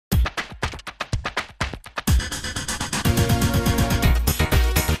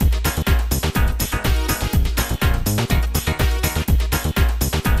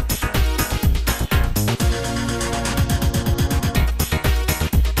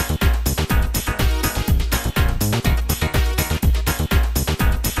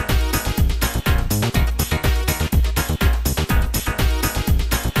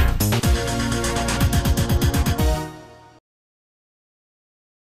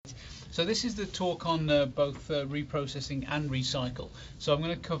So this is the talk on both reprocessing and recycle. So I'm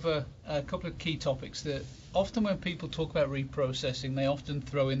going to cover a couple of key topics that often when people talk about reprocessing, they often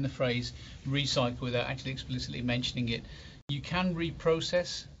throw in the phrase recycle without actually explicitly mentioning it. You can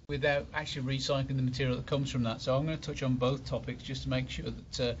reprocess without actually recycling the material that comes from that. So I'm going to touch on both topics just to make sure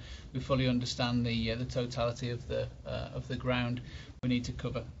that we fully understand the totality of the ground we need to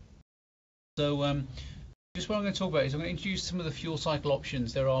cover. So just what I'm going to talk about is I'm going to introduce some of the fuel cycle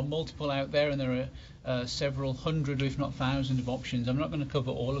options. There are multiple out there, and there are several hundred, if not thousands, of options. I'm not going to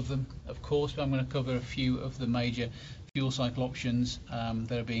cover all of them, of course, but I'm going to cover a few of the major fuel cycle options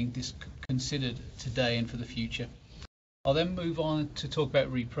that are being considered today and for the future. I'll then move on to talk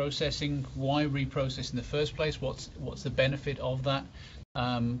about reprocessing, why reprocess in the first place, what's the benefit of that,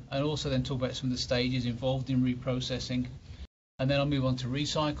 and also then talk about some of the stages involved in reprocessing. And then I'll move on to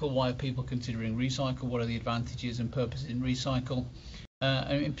recycle. Why are people considering recycle? What are the advantages and purposes in recycle?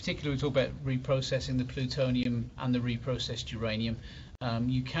 And in particular, we talk about reprocessing the plutonium and the reprocessed uranium.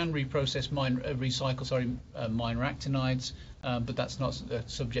 You can reprocess minor actinides, but that's not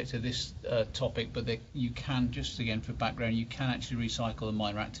subject to this topic. But you can, just again for background, you can actually recycle the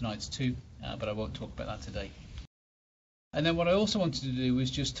minor actinides too, but I won't talk about that today. And then what I also wanted to do was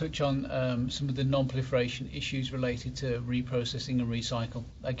just touch on some of the non-proliferation issues related to reprocessing and recycle.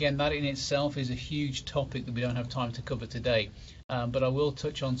 Again, that in itself is a huge topic that we don't have time to cover today, but I will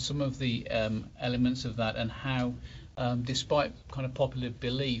touch on some of the elements of that and how, despite kind of popular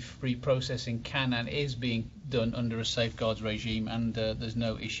belief, reprocessing can and is being done under a safeguards regime, and there's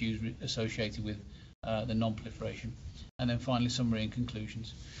no issues associated with the non-proliferation. And then finally, summary and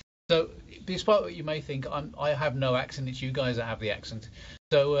conclusions. So, despite what you may think, I have no accent. It's you guys that have the accent.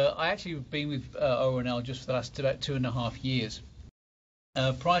 So, I actually have been with ONL just for the last about 2.5 years.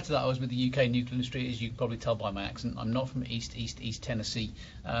 Prior to that, I was with the UK nuclear industry, as you can probably tell by my accent. I'm not from East Tennessee.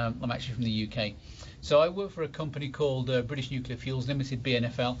 I'm actually from the UK. So I work for a company called British Nuclear Fuels Limited,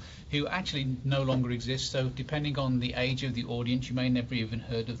 BNFL, who actually no longer exists. So depending on the age of the audience, you may never even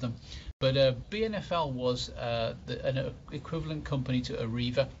heard of them. But BNFL was an equivalent company to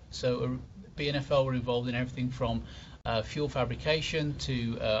Areva. So BNFL were involved in everything from fuel fabrication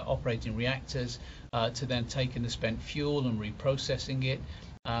to operating reactors, to then taking the spent fuel and reprocessing it.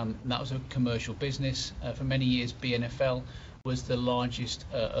 That was a commercial business. For many years, BNFL was the largest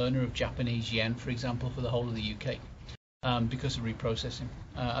earner of Japanese yen, for example, for the whole of the UK, because of reprocessing.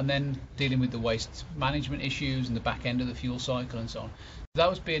 And then dealing with the waste management issues and the back end of the fuel cycle and so on. That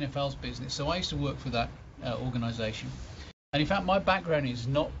was BNFL's business. So I used to work for that organisation. And in fact, my background is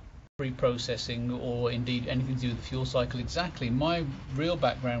not reprocessing or indeed anything to do with the fuel cycle exactly. My real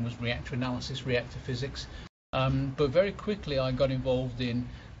background was reactor analysis, reactor physics, but very quickly I got involved in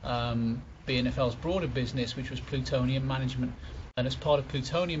BNFL's broader business, which was plutonium management. And as part of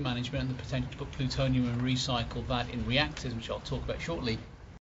plutonium management and the potential to put plutonium and recycle that in reactors, which I'll talk about shortly,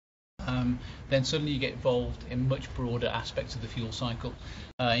 then suddenly you get involved in much broader aspects of the fuel cycle,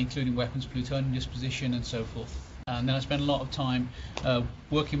 including weapons plutonium disposition and so forth. And then I spent a lot of time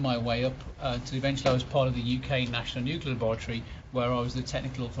working my way up till eventually I was part of the UK National Nuclear Laboratory, where I was the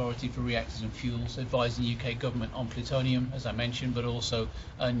technical authority for reactors and fuels, advising the UK government on plutonium, as I mentioned, but also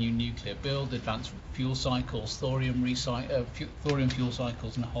a new nuclear build, advanced fuel cycles, thorium fuel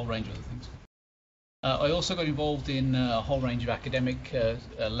cycles, and a whole range of other things. I also got involved in a whole range of academic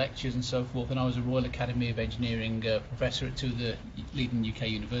lectures and so forth, and I was a Royal Academy of Engineering professor at two of the leading UK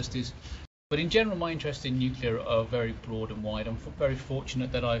universities. But in general, my interest in nuclear are very broad and wide. I'm very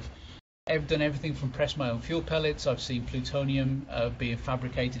fortunate that I've done everything from press my own fuel pellets. I've seen plutonium being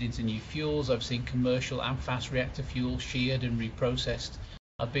fabricated into new fuels. I've seen commercial and fast reactor fuel sheared and reprocessed.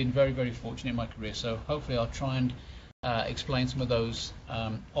 I've been very, very fortunate in my career. So hopefully I'll try and explain some of those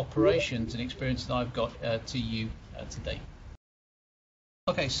operations and experience that I've got to you today.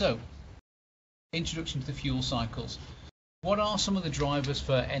 Okay, so introduction to the fuel cycles. What are some of the drivers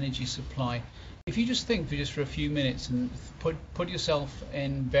for energy supply? If you just think for a few minutes and put yourself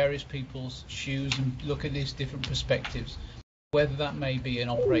in various people's shoes and look at these different perspectives, whether that may be an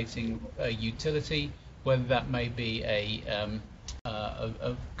operating utility, whether that may be a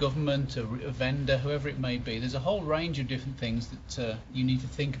government, a vendor, whoever it may be, there's a whole range of different things that you need to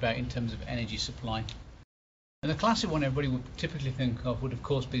think about in terms of energy supply. And the classic one everybody would typically think of would of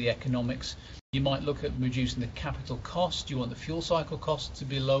course be the economics. You might look at reducing the capital cost, you want the fuel cycle cost to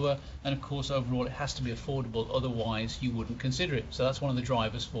be lower, and of course overall it has to be affordable, otherwise you wouldn't consider it. So that's one of the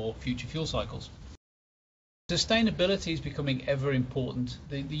drivers for future fuel cycles. Sustainability is becoming ever important.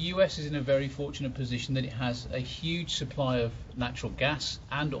 The US is in a very fortunate position that it has a huge supply of natural gas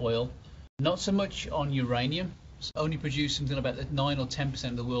and oil, not so much on uranium, only produce something about 9 or 10%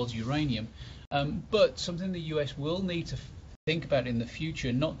 of the world's uranium. But something the US will need to think about in the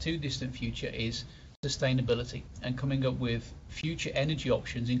future, not too distant future, is sustainability and coming up with future energy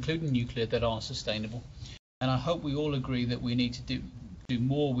options, including nuclear, that are sustainable. And I hope we all agree that we need to do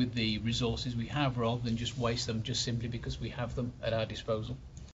more with the resources we have rather than just waste them just simply because we have them at our disposal.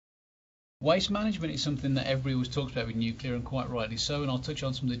 Waste management is something that everybody always talks about with nuclear, and quite rightly so, and I'll touch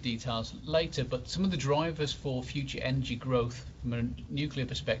on some of the details later, but some of the drivers for future energy growth from a nuclear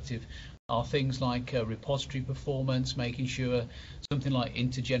perspective are things like repository performance, making sure something like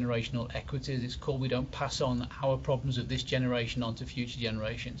intergenerational equity, it's called, we don't pass on our problems of this generation onto future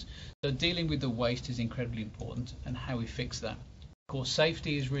generations. So dealing with the waste is incredibly important, and how we fix that. Of course,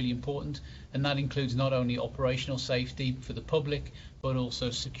 safety is really important, and that includes not only operational safety for the public, but also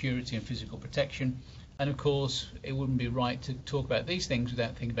security and physical protection. And of course, it wouldn't be right to talk about these things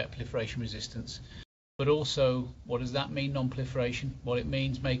without thinking about proliferation resistance. But also, what does that mean, non-proliferation? Well, it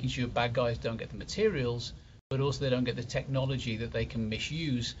means making sure bad guys don't get the materials, but also they don't get the technology that they can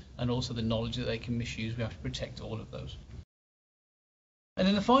misuse, and also the knowledge that they can misuse. We have to protect all of those. And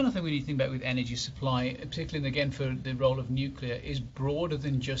then the final thing we need to think about with energy supply, particularly again for the role of nuclear, is broader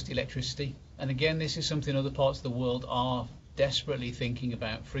than just electricity. And again, this is something other parts of the world are desperately thinking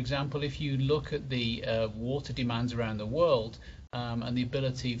about. For example, if you look at the water demands around the world, and the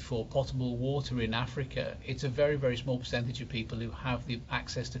ability for potable water in Africa, it's a very, very small percentage of people who have the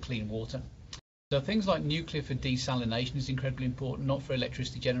access to clean water. So things like nuclear for desalination is incredibly important, not for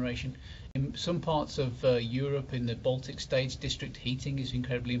electricity generation. In some parts of Europe, in the Baltic states, district heating is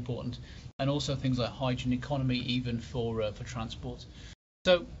incredibly important, and also things like hydrogen economy, even for transport.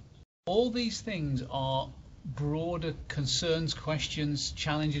 So all these things are broader concerns, questions,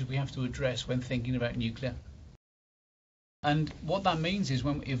 challenges we have to address when thinking about nuclear. And what that means is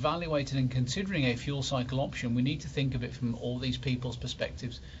when evaluating and considering a fuel cycle option, we need to think of it from all these people's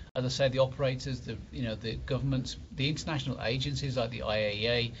perspectives. As I said, the operators, the governments, the international agencies like the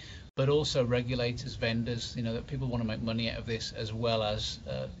IAEA, but also regulators, vendors, that people want to make money out of this, as well as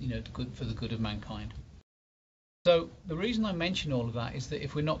good for the good of mankind. So the reason I mention all of that is that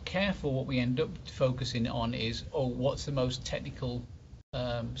if we're not careful, what we end up focusing on is, what's the most technical,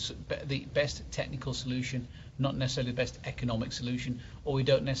 the best technical solution, not necessarily the best economic solution, or we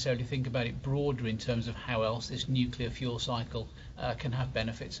don't necessarily think about it broader in terms of how else this nuclear fuel cycle can have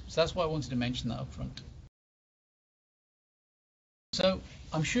benefits. So that's why I wanted to mention that up front. So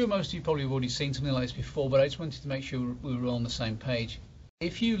I'm sure most of you probably have already seen something like this before, but I just wanted to make sure we were all on the same page.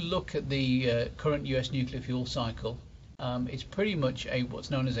 If you look at the current US nuclear fuel cycle, it's pretty much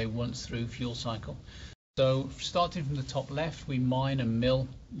what's known as a once-through fuel cycle. So starting from the top left, we mine and mill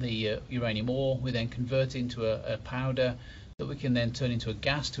the uranium ore. We then convert it into a powder that we can then turn into a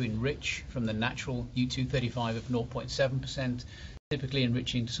gas to enrich from the natural U-235 of 0.7%, typically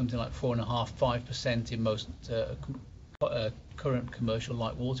enriching to something like 4.5–5% in most current commercial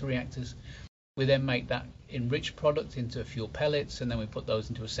light water reactors. We then make that enriched product into fuel pellets, and then we put those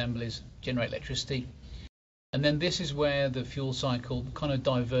into assemblies, generate electricity. And then this is where the fuel cycle kind of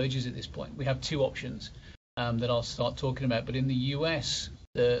diverges at this point. We have two options that I'll start talking about, but in the US,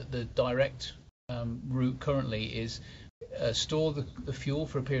 the direct route currently is store the fuel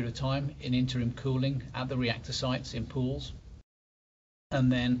for a period of time in interim cooling at the reactor sites in pools,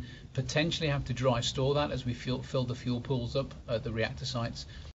 and then potentially have to dry store that as we fill the fuel pools up at the reactor sites,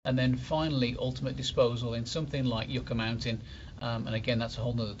 and then finally ultimate disposal in something like Yucca Mountain. And again, that's a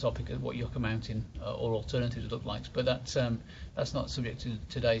whole other topic of what Yucca Mountain or alternatives look like, but that's not subject to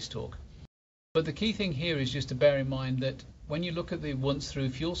today's talk. But the key thing here is just to bear in mind that when you look at the once-through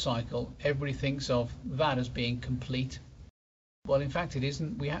fuel cycle, everybody thinks of that as being complete. Well, in fact, it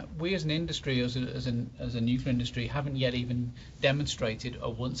isn't. We as an industry, as a nuclear industry, haven't yet even demonstrated a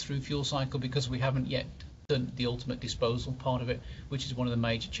once-through fuel cycle because we haven't yet done the ultimate disposal part of it, which is one of the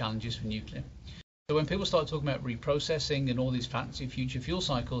major challenges for nuclear. So when people start talking about reprocessing and all these fancy future fuel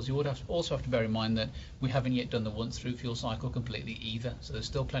cycles, you would also have to bear in mind that we haven't yet done the once-through fuel cycle completely either. So there's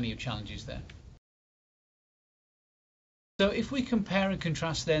still plenty of challenges there. So if we compare and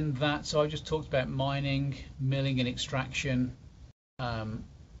contrast then that, so I just talked about mining, milling and extraction,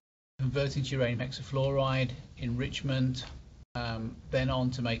 converting to uranium hexafluoride, enrichment, then on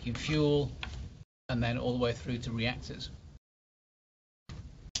to making fuel, and then all the way through to reactors.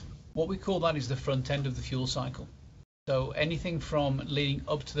 What we call that is the front end of the fuel cycle. So anything from leading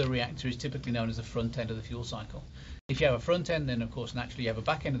up to the reactor is typically known as the front end of the fuel cycle. If you have a front end, then of course naturally you have a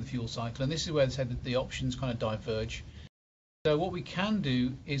back end of the fuel cycle, and this is where they said that the options kind of diverge. So what we can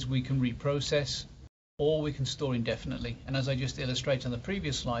do is we can reprocess or we can store indefinitely. And as I just illustrated on the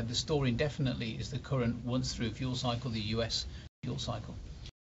previous slide, the store indefinitely is the current once-through fuel cycle, the US fuel cycle.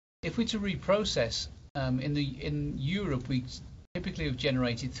 If we're to reprocess, in Europe, we typically have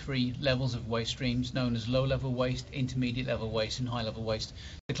generated 3 levels of waste streams known as low-level waste, intermediate-level waste, and high-level waste.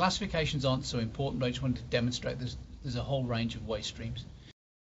 The classifications aren't so important, but I just wanted to demonstrate there's a whole range of waste streams.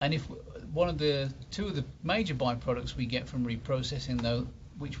 And if two of the major byproducts we get from reprocessing, though,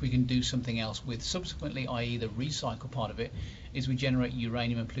 which we can do something else with subsequently, i.e. the recycle part of it, is we generate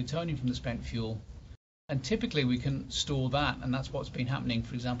uranium and plutonium from the spent fuel. And typically we can store that, and that's what's been happening,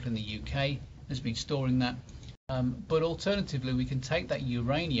 for example, in the UK, has been storing that. But alternatively, we can take that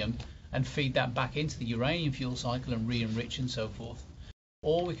uranium and feed that back into the uranium fuel cycle and re-enrich and so forth.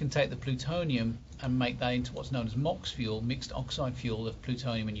 Or we can take the plutonium and make that into what's known as MOX fuel, mixed oxide fuel of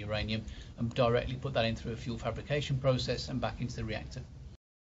plutonium and uranium, and directly put that in through a fuel fabrication process and back into the reactor.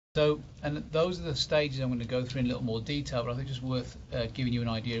 So, and those are the stages I'm going to go through in a little more detail, but I think it's worth giving you an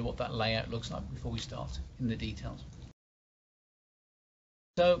idea of what that layout looks like before we start in the details.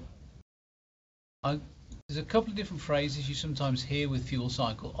 So, there's a couple of different phrases you sometimes hear with fuel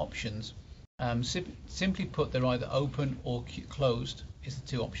cycle options. Simply put, they're either open or closed is the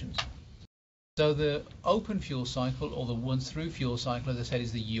 2 options. So the open fuel cycle, or the once-through fuel cycle, as I said,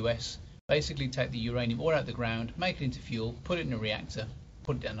 is the US. Basically take the uranium ore out of the ground, make it into fuel, put it in a reactor,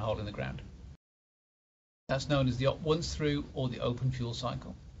 put it down the hole in the ground. That's known as the once-through or the open fuel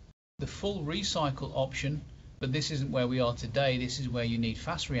cycle. The full recycle option, but this isn't where we are today, this is where you need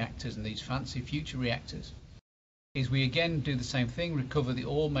fast reactors and these fancy future reactors, is we again do the same thing, recover the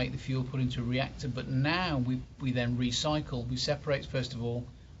ore, make the fuel, put into a reactor, but now we then recycle. We separate, first of all,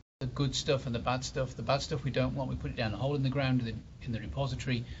 the good stuff and the bad stuff. The bad stuff we don't want, we put it down a hole in the ground in the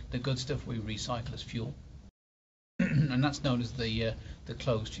repository. The good stuff we recycle as fuel. And that's known as the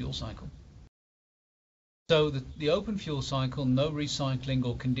closed fuel cycle. So the open fuel cycle, no recycling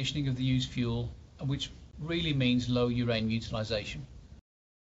or conditioning of the used fuel, which really means low uranium utilization.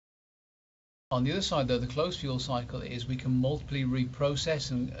 On the other side, though, the closed fuel cycle is we can multiply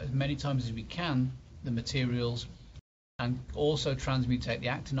reprocess, and as many times as we can, the materials, and also transmutate the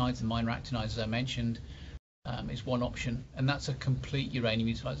actinides, the minor actinides, as I mentioned, is one option, and that's a complete uranium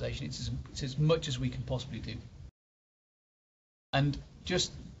utilization. It's as much as we can possibly do. And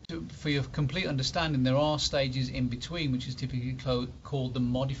just for your complete understanding, there are stages in between, which is typically called the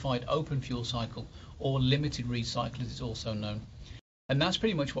modified open fuel cycle, or limited recycle, as it's also known. And that's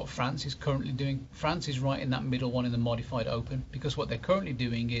pretty much what France is currently doing. France is right in that middle one in the modified open, because what they're currently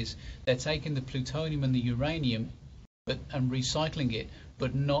doing is they're taking the plutonium and the uranium and recycling it,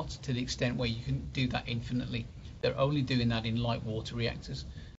 but not to the extent where you can do that infinitely. They're only doing that in light water reactors.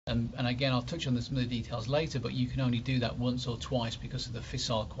 And again, I'll touch on some of the details later, but you can only do that once or twice because of the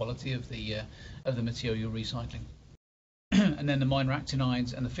fissile quality of the material recycling. And then the minor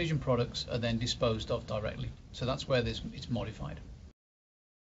actinides and the fission products are then disposed of directly. So that's where it's modified.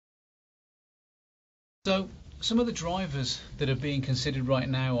 So some of the drivers that are being considered right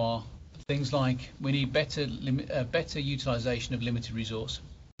now are things like we need better utilization of limited resource.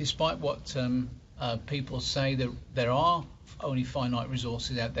 Despite what people say, there are only finite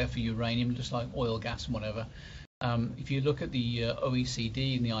resources out there for uranium, just like oil, gas, and whatever. If you look at the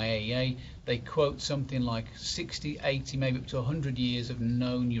OECD and the IAEA, they quote something like 60, 80, maybe up to 100 years of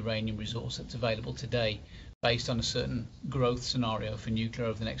known uranium resource that's available today based on a certain growth scenario for nuclear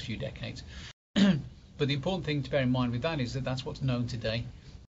over the next few decades. But the important thing to bear in mind with that is that that's what's known today.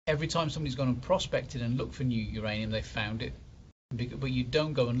 Every time somebody's gone and prospected and looked for new uranium, they've found it. But you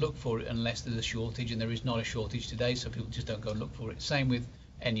don't go and look for it unless there's a shortage, and there is not a shortage today, so people just don't go and look for it. Same with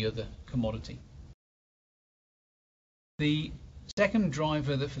any other commodity. The second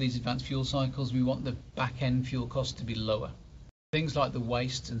driver for these advanced fuel cycles, we want the back-end fuel cost to be lower. Things like the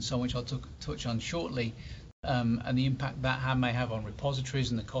waste and so much I'll touch on shortly, and the impact that may have on repositories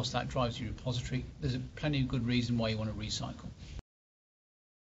and the cost that drives your repository. There's plenty of good reason why you want to recycle.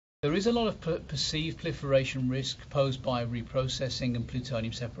 There is a lot of perceived proliferation risk posed by reprocessing and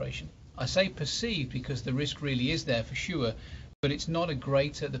plutonium separation. I say perceived because the risk really is there for sure, but it's not a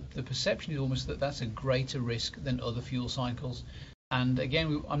greater, the perception is almost that that's a greater risk than other fuel cycles. And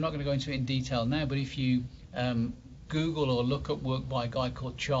again, I'm not going to go into it in detail now, but if you Google or look up work by a guy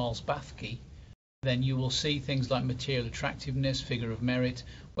called Charles Bathke, then you will see things like material attractiveness, figure of merit,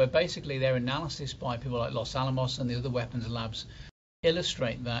 where basically their analysis by people like Los Alamos and the other weapons labs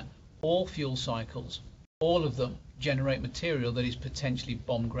illustrate that all fuel cycles, all of them, generate material that is potentially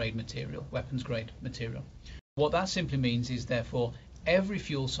bomb-grade material, weapons-grade material. What that simply means is, therefore, every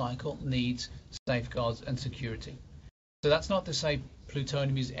fuel cycle needs safeguards and security. So that's not to say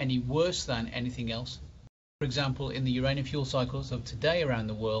plutonium is any worse than anything else. For example, in the uranium fuel cycles of today around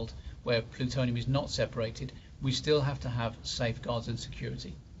the world, where plutonium is not separated, we still have to have safeguards and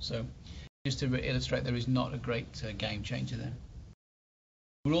security. So just to illustrate, there is not a great game changer there.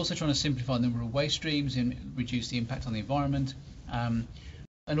 We're also trying to simplify the number of waste streams and reduce the impact on the environment, and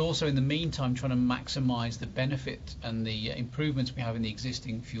also in the meantime trying to maximize the benefit and the improvements we have in the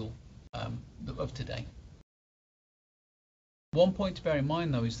existing fuel of today. One point to bear in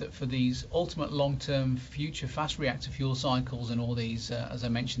mind though is that for these ultimate long-term future fast reactor fuel cycles and all these, as I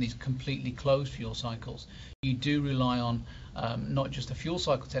mentioned, these completely closed fuel cycles, you do rely on not just a fuel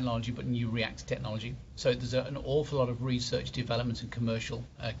cycle technology but new reactor technology. So there's an awful lot of research, development and commercial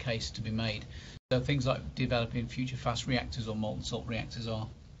case to be made. So things like developing future fast reactors or molten salt reactors are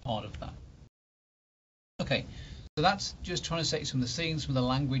part of that. Okay, so that's just trying to set some of the scenes, some of the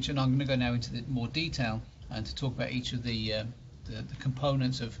language, and I'm going to go now into more detail and to talk about each of the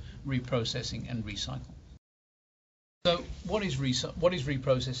components of reprocessing and recycle. So what is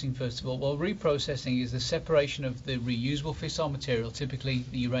reprocessing first of all? Well, reprocessing is the separation of the reusable fissile material, typically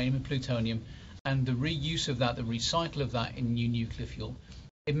the uranium and plutonium, and the reuse of that, the recycle of that in new nuclear fuel.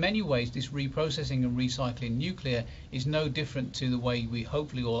 In many ways, this reprocessing and recycling nuclear is no different to the way we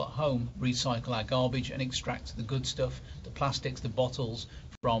hopefully all at home recycle our garbage and extract the good stuff, the plastics, the bottles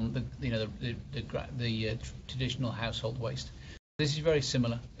from the traditional household waste. This is very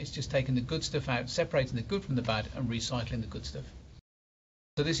similar. It's just taking the good stuff out, separating the good from the bad, and recycling the good stuff.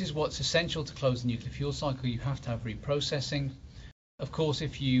 So this is what's essential to close the nuclear fuel cycle. You have to have reprocessing. Of course,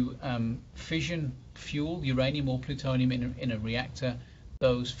 if you fission fuel, uranium or plutonium in a reactor,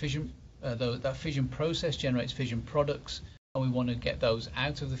 that fission process generates fission products, and we want to get those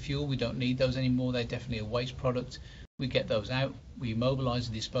out of the fuel. We don't need those anymore. They're definitely a waste product. We get those out, we immobilize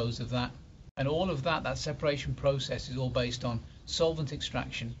and dispose of that, and all of that separation process is all based on solvent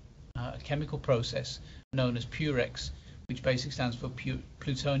extraction, a chemical process known as Purex, which basically stands for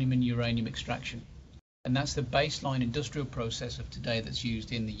plutonium and uranium extraction. And that's the baseline industrial process of today that's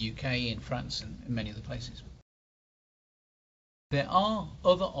used in the UK, in France, and in many other places. There are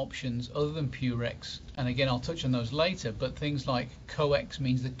other options other than Purex, and again I'll touch on those later, but things like COEX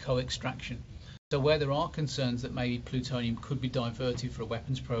means the co-extraction. So where there are concerns that maybe plutonium could be diverted for a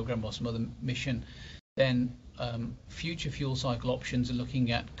weapons program or some other mission, then future fuel cycle options are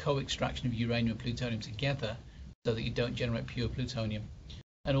looking at co-extraction of uranium and plutonium together so that you don't generate pure plutonium.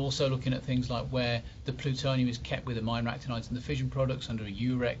 And also looking at things like where the plutonium is kept with the minor actinides and the fission products under a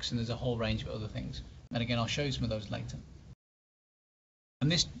UREX, and there's a whole range of other things. And again, I'll show you some of those later.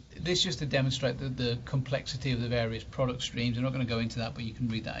 And this just to demonstrate the complexity of the various product streams. I'm not going to go into that, but you can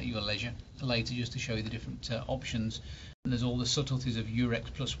read that at your leisure later, just to show you the different options. And there's all the subtleties of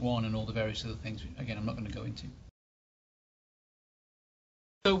UREX +1 and all the various other things. Again, I'm not going to go into.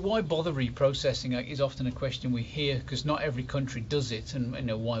 So why bother reprocessing is often a question we hear, because not every country does it,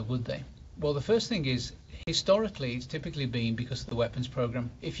 and why would they? Well, the first thing is, historically, it's typically been because of the weapons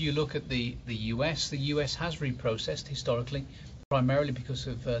program. If you look at the US has reprocessed historically, primarily because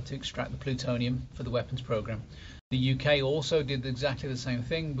of to extract the plutonium for the weapons program. The UK also did exactly the same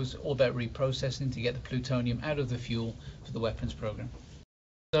thing, was all about reprocessing to get the plutonium out of the fuel for the weapons program.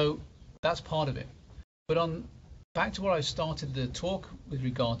 So that's part of it. But back to what I started the talk with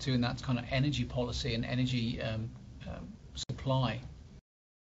regard to, and that's kind of energy policy and energy supply.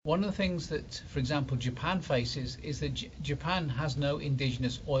 One of the things that, for example, Japan faces is that Japan has no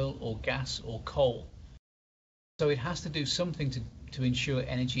indigenous oil or gas or coal. So it has to do something to ensure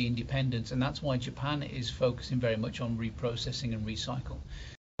energy independence, and that's why Japan is focusing very much on reprocessing and recycle.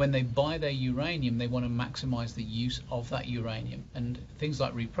 When they buy their uranium, they want to maximize the use of that uranium, and things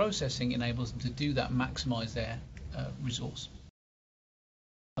like reprocessing enables them to do that, maximize their resource.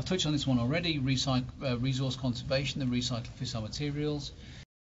 I've touched on this one already, resource conservation and recycled fissile materials.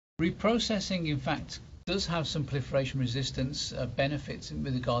 Reprocessing, in fact, does have some proliferation resistance benefits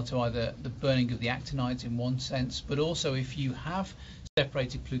with regard to either the burning of the actinides in one sense, but also if you have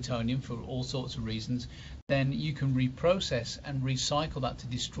separated plutonium for all sorts of reasons, then you can reprocess and recycle that to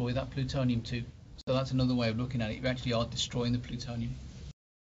destroy that plutonium too. So that's another way of looking at it. You actually are destroying the plutonium.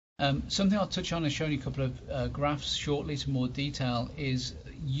 Something I'll touch on and show you a couple of graphs shortly to more detail is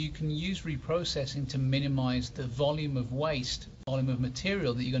you can use reprocessing to minimize the volume of waste, volume of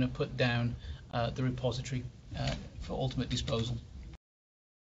material that you're going to put down the repository for ultimate disposal.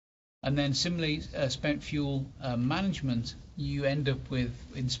 And then similarly, spent fuel management, you end up with,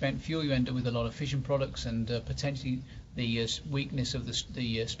 in spent fuel, you end up with a lot of fission products and potentially the weakness of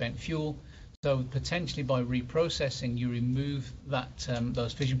the spent fuel. So potentially by reprocessing, you remove that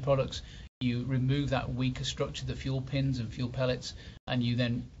those fission products, You remove that weaker structure, the fuel pins and fuel pellets, and you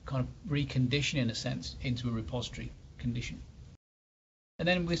then kind of recondition, in a sense, into a repository condition. And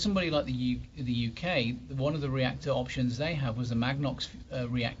then with somebody like the UK, one of the reactor options they have was the Magnox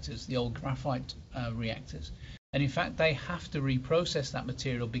reactors, the old graphite reactors. And in fact, they have to reprocess that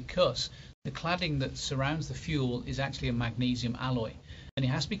material because the cladding that surrounds the fuel is actually a magnesium alloy. And it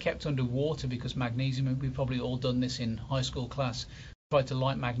has to be kept under water because magnesium, and we've probably all done this in high school class, try to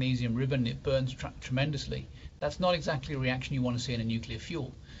light magnesium ribbon, it burns tremendously. That's not exactly a reaction you want to see in a nuclear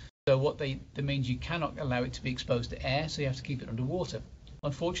fuel. So that means you cannot allow it to be exposed to air, so you have to keep it under water.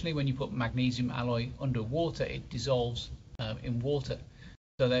 Unfortunately, when you put magnesium alloy under water, it dissolves in water.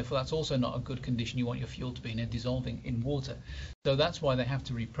 So therefore, that's also not a good condition. You want your fuel to be dissolving in water. So that's why they have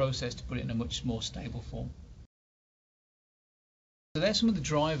to reprocess to put it in a much more stable form. So there's some of the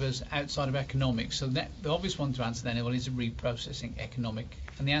drivers outside of economics. So the obvious one to answer then, well, is reprocessing economic?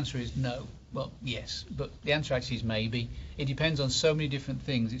 And the answer is no. Well, yes, but the answer actually is maybe. It depends on so many different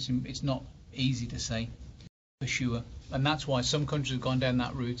things. It's not easy to say for sure. And that's why some countries have gone down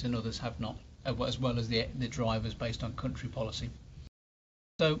that route and others have not, as well as the drivers based on country policy.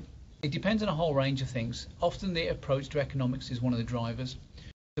 So it depends on a whole range of things. Often the approach to economics is one of the drivers.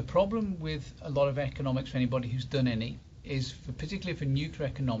 The problem with a lot of economics, for anybody who's done any, is particularly for nuclear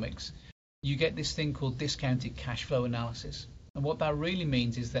economics, you get this thing called discounted cash flow analysis. And what that really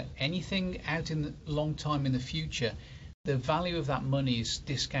means is that anything out in the long time in the future, the value of that money is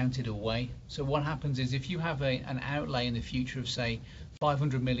discounted away. So what happens is if you have an outlay in the future of, say,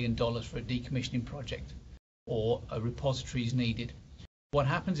 $500 million for a decommissioning project or a repository is needed, what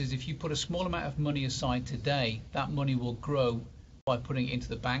happens is if you put a small amount of money aside today, that money will grow by putting it into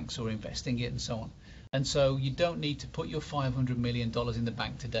the banks or investing it and so on. And so you don't need to put your $500 million in the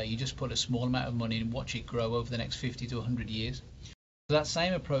bank today. You just put a small amount of money and watch it grow over the next 50 to 100 years. So that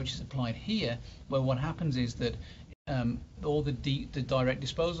same approach is applied here, where what happens is that all the direct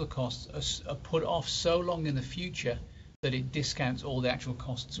disposal costs are put off so long in the future that it discounts all the actual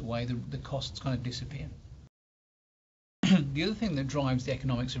costs away. The costs kind of disappear. The other thing that drives the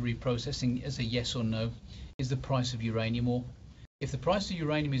economics of reprocessing as a yes or no is the price of uranium ore. If the price of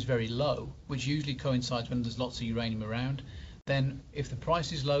uranium is very low, which usually coincides when there's lots of uranium around, then if the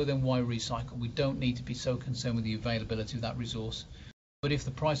price is low, then why recycle? We don't need to be so concerned with the availability of that resource. But if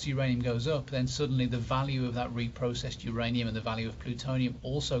the price of uranium goes up, then suddenly the value of that reprocessed uranium and the value of plutonium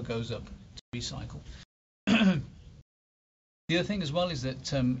also goes up to recycle. The other thing as well is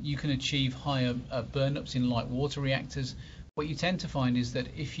that you can achieve higher burn-ups in light water reactors. What you tend to find is that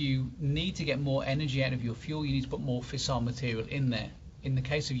if you need to get more energy out of your fuel, you need to put more fissile material in there. In the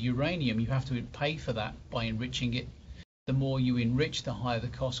case of uranium, you have to pay for that by enriching it. The more you enrich, the higher the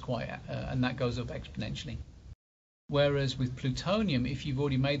cost, and that goes up exponentially. Whereas with plutonium, if you've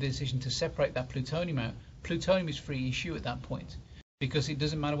already made the decision to separate that plutonium out, plutonium is free issue at that point, because it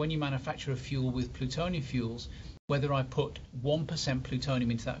doesn't matter when you manufacture a fuel with plutonium fuels, whether I put 1%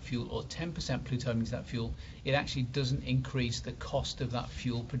 plutonium into that fuel or 10% plutonium into that fuel, it actually doesn't increase the cost of that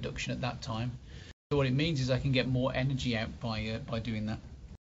fuel production at that time. So what it means is I can get more energy out by doing that.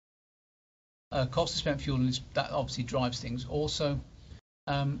 Cost of spent fuel, that obviously drives things also.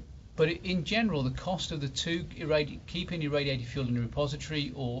 But in general, the cost of the two, keeping irradiated fuel in a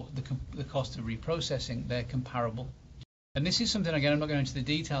repository or the cost of reprocessing, they're comparable. And this is something, again, I'm not going into the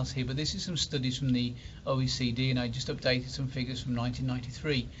details here, but this is some studies from the OECD, and I just updated some figures from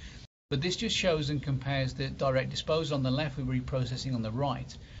 1993. But this just shows and compares the direct disposal on the left with reprocessing on the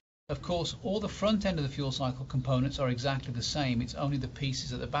right. Of course, all the front end of the fuel cycle components are exactly the same. It's only the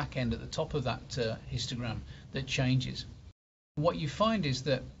pieces at the back end, at the top of that histogram, that changes. What you find is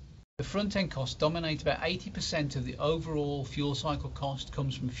that the front end costs dominate. About 80% of the overall fuel cycle cost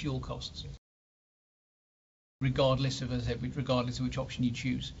comes from fuel costs, regardless of which option you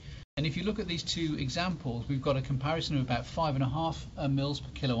choose. And if you look at these two examples, we've got a comparison of about 5.5 mils per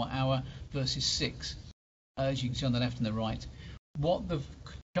kilowatt hour versus 6, as you can see on the left and the right. What the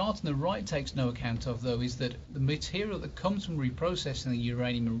chart on the right takes no account of, though, is that the material that comes from reprocessing the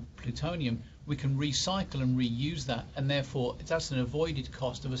uranium and plutonium, we can recycle and reuse that, and therefore that's an avoided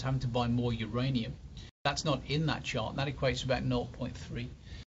cost of us having to buy more uranium. That's not in that chart. That equates to about 0.3.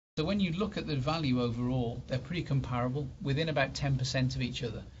 So when you look at the value overall, they're pretty comparable, within about 10% of each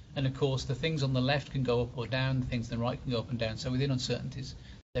other. And of course, the things on the left can go up or down, the things on the right can go up and down. So within uncertainties,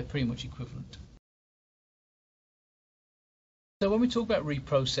 they're pretty much equivalent. So when we talk about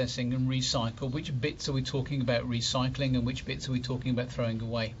reprocessing and recycle, which bits are we talking about recycling and which bits are we talking about throwing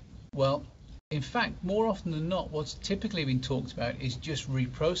away? Well, In fact, more often than not, what's typically been talked about is just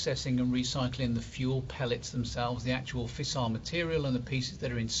reprocessing and recycling the fuel pellets themselves, the actual fissile material and the pieces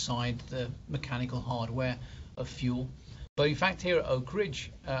that are inside the mechanical hardware of fuel. But in fact, here at Oak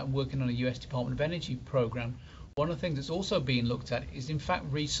Ridge, working on a US Department of Energy program, one of the things that's also being looked at is in fact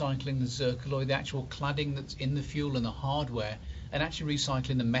recycling the zircaloy, the actual cladding that's in the fuel and the hardware, and actually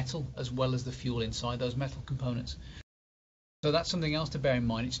recycling the metal as well as the fuel inside those metal components. So that's something else to bear in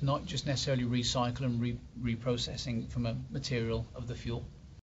mind. It's not just necessarily recycle and reprocessing from a material of the fuel.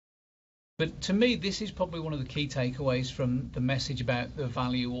 But to me, this is probably one of the key takeaways from the message about the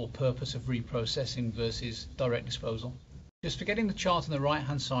value or purpose of reprocessing versus direct disposal. Just forgetting the chart on the right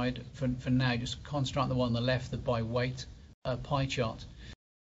hand side for now, just concentrate on the one on the left, the by weight pie chart.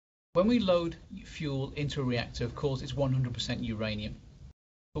 When we load fuel into a reactor, of course, it's 100% uranium.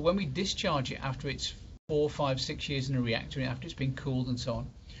 But when we discharge it after it's 4, 5, 6 years in a reactor, after it's been cooled and so on,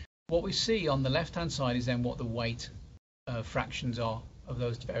 what we see on the left hand side is then what the weight fractions are of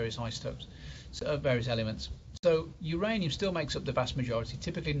those various isotopes, so various elements. So uranium still makes up the vast majority.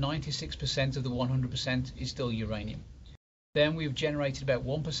 Typically 96% of the 100% is still uranium. Then we've generated about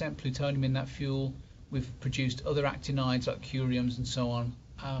 1% plutonium in that fuel. We've produced other actinides like curiums and so on.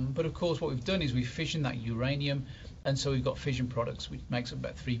 But of course what we've done is we've fissioned that uranium, and so we've got fission products, which makes up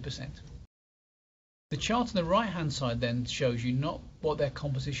about 3%. The chart on the right hand side then shows you not what their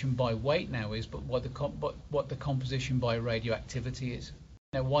composition by weight now is, but what the composition by radioactivity is.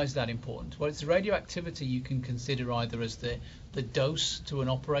 Now why is that important? Well, it's the radioactivity you can consider either as the dose to an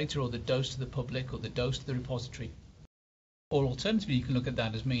operator, or the dose to the public, or the dose to the repository. Or alternatively, you can look at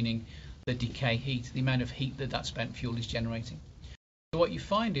that as meaning the decay heat, the amount of heat that spent fuel is generating. So what you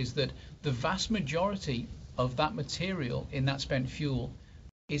find is that the vast majority of that material in that spent fuel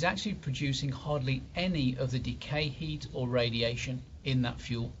is actually producing hardly any of the decay heat or radiation in that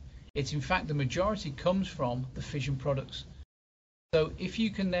fuel. It's in fact the majority comes from the fission products. So if you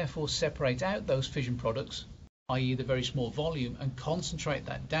can therefore separate out those fission products, i.e. the very small volume, and concentrate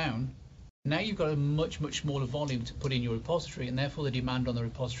that down, now you've got a much smaller volume to put in your repository, and therefore the demand on the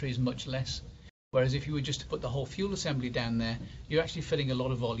repository is much less. Whereas if you were just to put the whole fuel assembly down there, you're actually filling a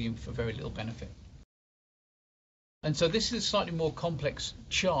lot of volume for very little benefit. And so this is a slightly more complex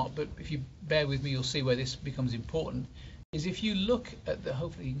chart, but if you bear with me, you'll see where this becomes important. Is if you look at the,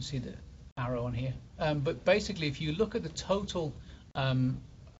 hopefully you can see the arrow on here, but basically if you look at the total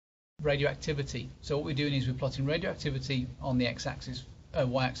radioactivity, so what we're doing is we're plotting radioactivity on the x-axis,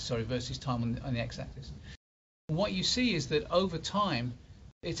 y-axis, sorry, versus time on the x-axis. What you see is that over time,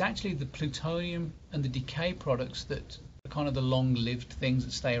 it's actually the plutonium and the decay products that are kind of the long-lived things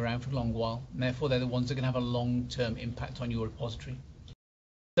that stay around for a long while, and therefore they're the ones that are going to have a long-term impact on your repository.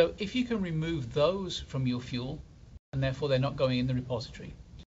 So if you can remove those from your fuel, and therefore they're not going in the repository,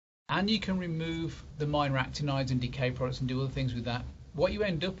 and you can remove the minor actinides and decay products and do other things with that, what you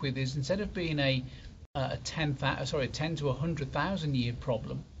end up with is, instead of being a 10 to 100,000 year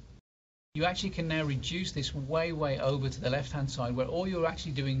problem, you actually can now reduce this way over to the left hand side, where all you're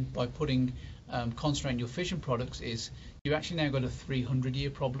actually doing by putting concentrating your fission products is you actually now got a 300 year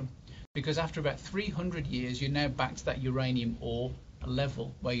problem, because after about 300 years you're now back to that uranium ore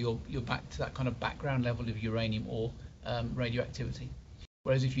level where you're back to that kind of background level of uranium ore radioactivity.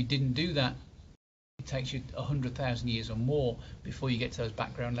 Whereas if you didn't do that, it takes you 100,000 years or more before you get to those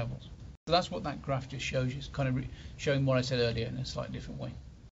background levels. So that's what that graph just shows you. It's kind of showing what I said earlier in a slightly different way.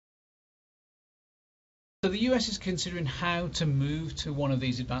 So the US is considering how to move to one of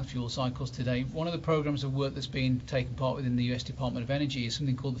these advanced fuel cycles today. One of the programs of work that's being taken part within the US Department of Energy is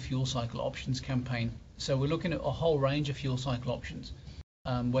something called the Fuel Cycle Options Campaign. So we're looking at a whole range of fuel cycle options,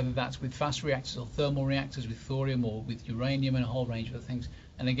 whether that's with fast reactors or thermal reactors, with thorium or with uranium, and a whole range of other things.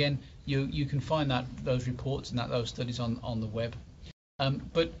 And again, you can find those reports and those studies on the web.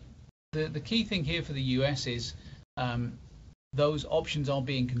 But the key thing here for the US is those options are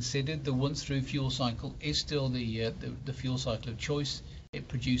being considered. The once-through fuel cycle is still the fuel cycle of choice. It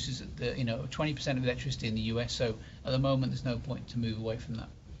produces 20% of electricity in the US, so at the moment there's no point to move away from that.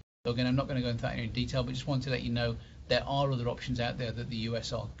 So again, I'm not going to go into that in detail, but just wanted to let you know there are other options out there that the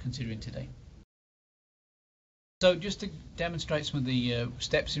US are considering today. So just to demonstrate some of the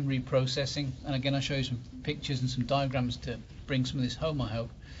steps in reprocessing, and again I'll show you some pictures and some diagrams to bring some of this home, I hope.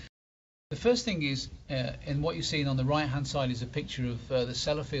 The first thing is, and what you're seeing on the right hand side is a picture of the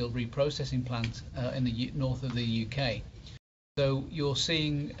Sellafield reprocessing plant in the north of the UK. So you're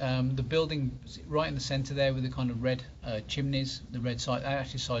seeing the building right in the centre there with the kind of red chimneys, the red side,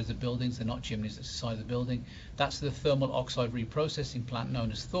 actually size of the buildings, they're not chimneys, that's the size of the building. That's the thermal oxide reprocessing plant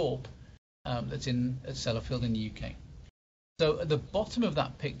known as Thorpe, that's at Sellafield in the UK. So at the bottom of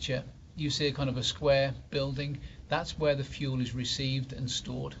that picture you see a kind of a square building. That's where the fuel is received and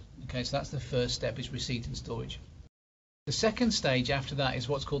stored. Okay, so that's the first step, is receipt and storage. The second stage after that is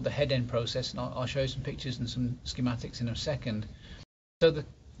what's called the head end process, and I'll show you some pictures and some schematics in a second. So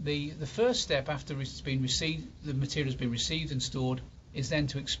the first step after it's been received, the material has been received and stored, is then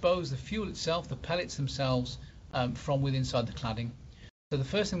to expose the fuel itself, the pellets themselves, from within inside the cladding. So the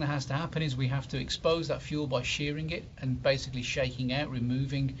first thing that has to happen is we have to expose that fuel by shearing it and basically shaking out,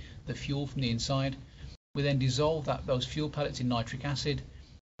 removing the fuel from the inside. We then dissolve those fuel pellets in nitric acid.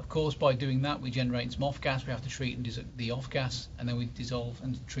 Of course, by doing that, we generate some off gas. We have to treat the off gas, and then we dissolve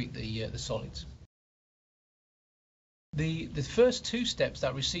and treat the solids. The first two steps,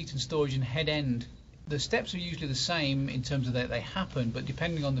 that receipt and storage and head end, the steps are usually the same in terms of that they happen, but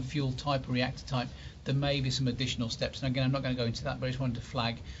depending on the fuel type or reactor type, there may be some additional steps. And again, I'm not going to go into that, but I just wanted to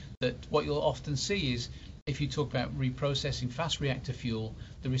flag that what you'll often see is, if you talk about reprocessing fast reactor fuel,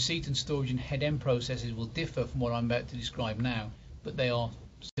 the receipt and storage and head end processes will differ from what I'm about to describe now, but they are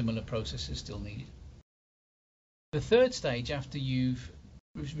similar processes still needed. The third stage, after you've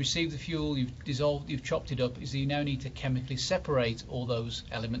received the fuel, you've dissolved, you've chopped it up, is that you now need to chemically separate all those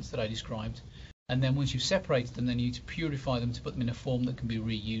elements that I described. And then once you've separated them, then you need to purify them to put them in a form that can be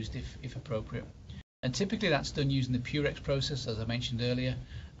reused if appropriate. And typically that's done using the Purex process, as I mentioned earlier,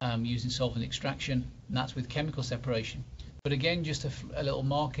 using solvent extraction, and that's with chemical separation. But again, just a little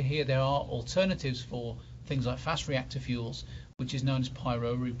marker here, there are alternatives for things like fast reactor fuels, which is known as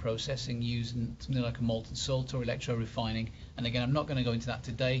pyro reprocessing, using something like a molten salt or electro refining. And again, I'm not going to go into that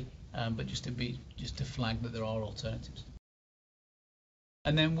today, but just to flag that there are alternatives.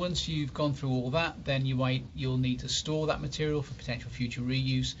 And then once you've gone through all that, then you'll need to store that material for potential future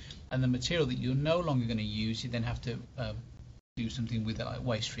reuse. And the material that you're no longer going to use, you then have to do something with it, like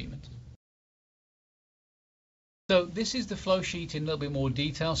waste treatment. So this is the flow sheet in a little bit more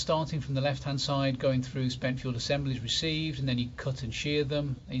detail, starting from the left-hand side, going through spent fuel assemblies received, and then you cut and shear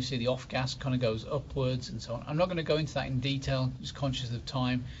them, and you see the off-gas kind of goes upwards and so on. I'm not going to go into that in detail, just conscious of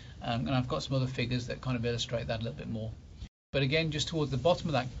time, and I've got some other figures that kind of illustrate that a little bit more. But again, just towards the bottom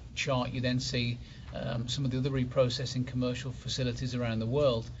of that chart, you then see some of the other reprocessing commercial facilities around the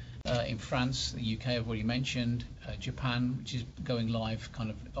world. In France, the UK I've already mentioned, Japan, which is going live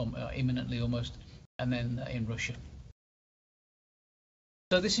kind of imminently almost, and then in Russia.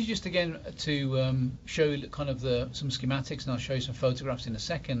 So this is just again to show you kind of some schematics, and I'll show you some photographs in a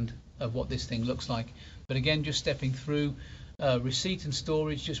second of what this thing looks like. But again, just stepping through receipt and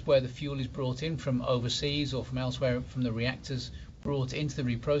storage, just where the fuel is brought in from overseas or from elsewhere, from the reactors, brought into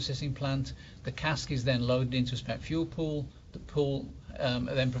the reprocessing plant. The cask is then loaded into a spent fuel pool. The pool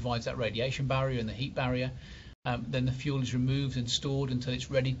then provides that radiation barrier and the heat barrier. Then the fuel is removed and stored until it's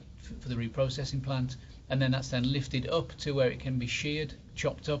ready for the reprocessing plant, and then that's then lifted up to where it can be sheared,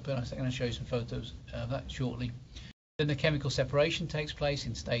 chopped up, and I'm going to show you some photos of that shortly. Then the chemical separation takes place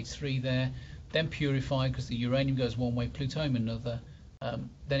in stage 3 there, then purified, because the uranium goes one way, plutonium another.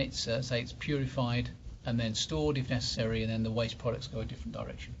 Then it's it's purified and then stored if necessary, and then the waste products go a different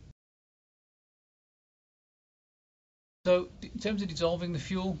direction. So in terms of dissolving the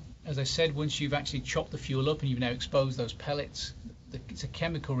fuel, as I said, once you've actually chopped the fuel up and you've now exposed those pellets, it's a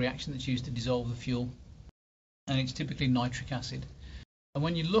chemical reaction that's used to dissolve the fuel, and it's typically nitric acid. And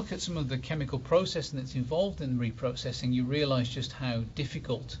when you look at some of the chemical processing that's involved in reprocessing, you realize just how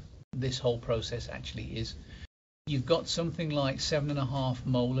difficult this whole process actually is. You've got something like 7.5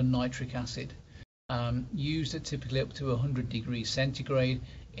 molar nitric acid used at typically up to 100 degrees centigrade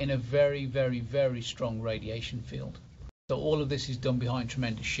in a very, very, very strong radiation field. So all of this is done behind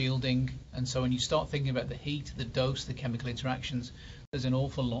tremendous shielding, and so when you start thinking about the heat, the dose, the chemical interactions, there's an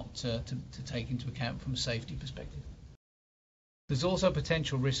awful lot to take into account from a safety perspective. There's also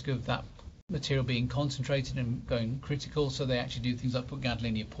potential risk of that material being concentrated and going critical, so they actually do things like put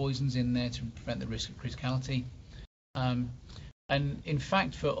gadolinium poisons in there to prevent the risk of criticality. And in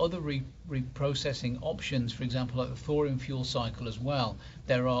fact, for other reprocessing options, for example, like the thorium fuel cycle as well,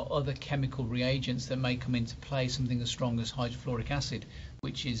 there are other chemical reagents that may come into play, something as strong as hydrofluoric acid,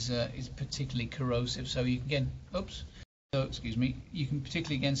 which is particularly corrosive. So you can you can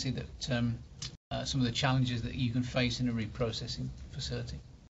particularly again see that some of the challenges that you can face in a reprocessing facility.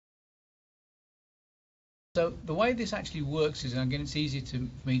 So the way this actually works is, and again, it's easier for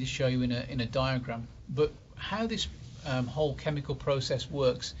me to show you in a diagram, but how this whole chemical process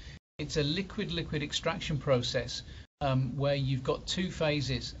works, it's a liquid-liquid extraction process where you've got two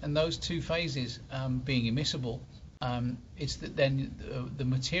phases, and those two phases being immiscible, it's that then the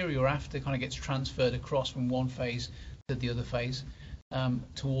material after kind of gets transferred across from one phase to the other phase.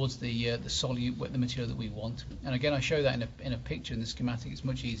 towards the solute, the material that we want. And again, I show that in a picture in the schematic. It's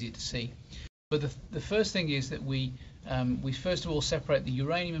much easier to see. But the first thing is that we first of all separate the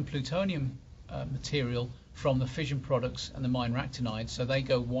uranium and plutonium material from the fission products and the minor actinides, so they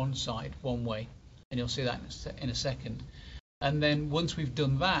go one side, one way, and you'll see that in a second. And then once we've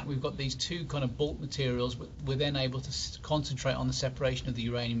done that, we've got these two kind of bulk materials. We're then able to concentrate on the separation of the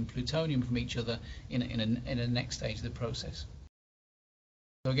uranium and plutonium from each other in a next stage of the process.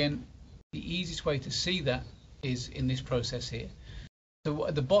 So again, the easiest way to see that is in this process here. So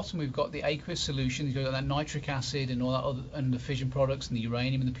at the bottom we've got the aqueous solution. You've got that nitric acid and all that other, and the fission products and the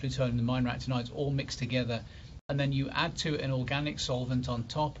uranium and the plutonium and the minor actinides all mixed together, and then you add to it an organic solvent on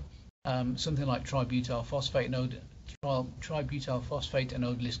top, something like tributyl phosphate and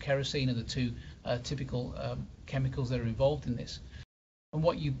odorless kerosene are the two typical chemicals that are involved in this. And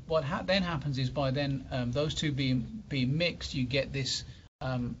what then happens is by then those two being mixed, you get this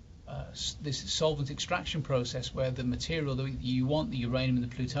this solvent extraction process where the material that you want, the uranium and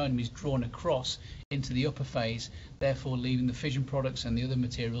the plutonium, is drawn across into the upper phase, therefore leaving the fission products and the other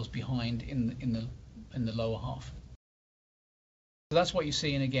materials behind in the lower half. So that's what you're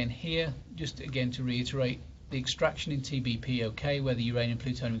seeing again here. Just again to reiterate, the extraction in TBPOK, where the uranium and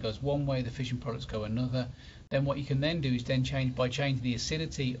plutonium goes one way, the fission products go another. Then what you can then do is then change the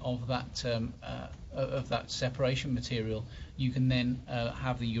acidity of that separation material. You can then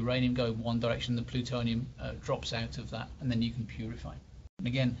have the uranium go in one direction, the plutonium drops out of that, and then you can purify. And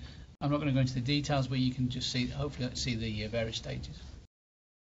again, I'm not going to go into the details, but you can just hopefully see the various stages.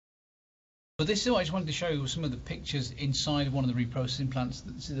 But this is what I just wanted to show you, some of the pictures inside of one of the reprocessing plants.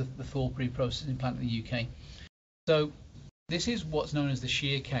 This is the Thorpe reprocessing plant in the UK. So this is what's known as the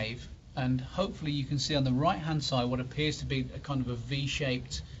shear cave, and hopefully you can see on the right hand side what appears to be a kind of a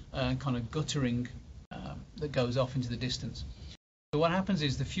V-shaped kind of guttering that goes off into the distance. So what happens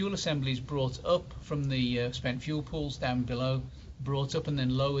is the fuel assembly is brought up from the spent fuel pools down below, brought up and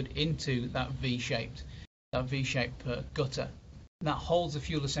then lowered into that V-shaped gutter. And that holds the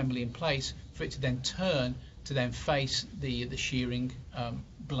fuel assembly in place for it to then turn to then face the shearing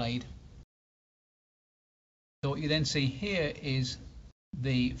blade. So what you then see here is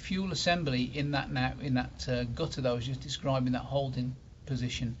the fuel assembly in that gutter that I was just describing, that holding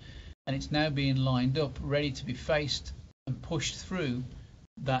position, and it's now being lined up, ready to be faced and pushed through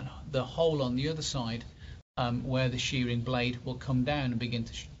the hole on the other side, where the shearing blade will come down and begin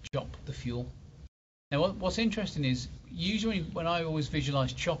to chop the fuel. Now what's interesting is, usually when I always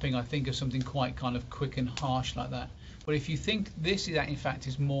visualize chopping, I think of something quite kind of quick and harsh like that. But if you think this is in fact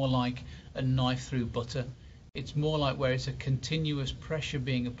is more like a knife through butter. It's more like where it's a continuous pressure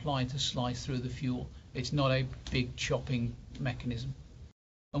being applied to slice through the fuel. It's not a big chopping mechanism.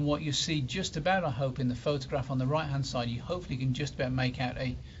 And what you see just about, I hope, in the photograph on the right hand side, you hopefully can just about make out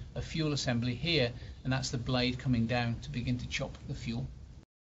a fuel assembly here, and that's the blade coming down to begin to chop the fuel.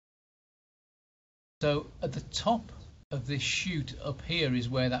 So at the top of this chute up here is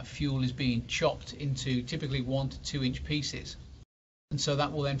where that fuel is being chopped into typically 1 to 2 inch pieces, and so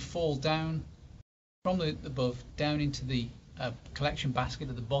that will then fall down from the above down into the collection basket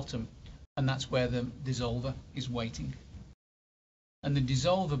at the bottom, and that's where the dissolver is waiting. And the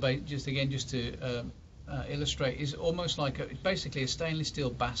dissolver, just to illustrate, is almost like basically a stainless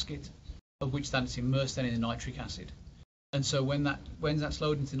steel basket of which that's immersed then in the nitric acid. And so when that's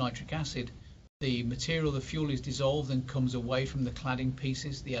loaded into nitric acid, the material, the fuel, is dissolved and comes away from the cladding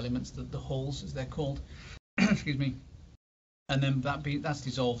pieces, the elements, the hulls as they're called. Excuse me. And then that's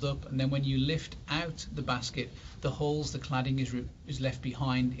dissolved up, and then when you lift out the basket, the hulls, the cladding is left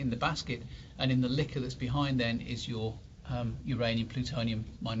behind in the basket, and in the liquor that's behind then is your uranium, plutonium,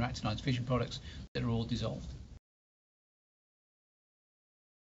 minor actinides, fission products that are all dissolved.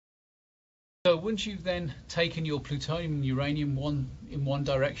 So once you've then taken your plutonium and uranium in one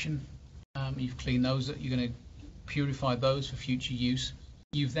direction, you've cleaned those, you're going to purify those for future use.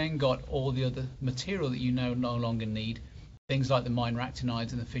 You've then got all the other material that you no longer need. Things like the minor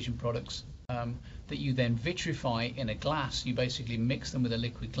actinides and the fission products that you then vitrify in a glass. You basically mix them with a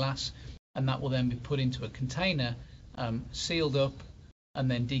liquid glass, and that will then be put into a container, sealed up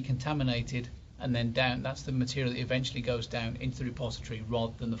and then decontaminated, and then down. That's the material that eventually goes down into the repository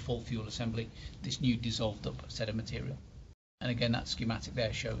rather than the full fuel assembly, this new dissolved up set of material. And again, that schematic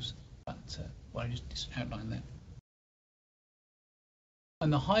there shows that what I just outlined there.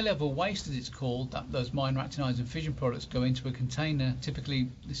 And the high-level waste, as it's called, those minor actinides and fission products go into a container. Typically,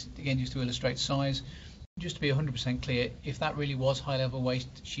 this again just to illustrate size, just to be 100% clear, if that really was high-level waste,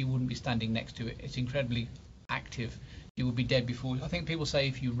 she wouldn't be standing next to it. It's incredibly active. You will be dead before. I think people say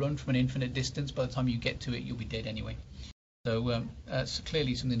if you run from an infinite distance, by the time you get to it, you'll be dead anyway. So that's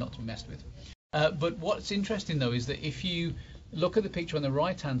clearly something not to be messed with. But what's interesting though is that if you look at the picture on the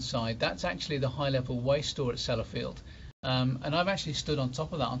right hand side, that's actually the high level waste store at Sellafield. And I've actually stood on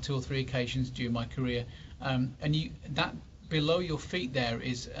top of that on 2 or 3 occasions during my career. That below your feet there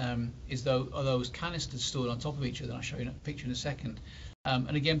is those canisters stored on top of each other. I'll show you a picture in a second.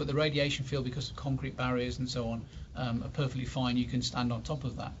 And again, but the radiation field, because of concrete barriers and so on, are perfectly fine. You can stand on top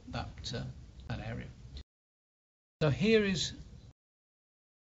of that area. So here is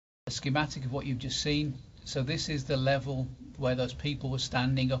a schematic of what you've just seen. So this is the level where those people were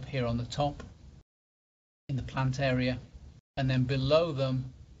standing up here on the top in the plant area, and then below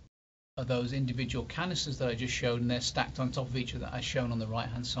them are those individual canisters that I just showed, and they're stacked on top of each other as shown on the right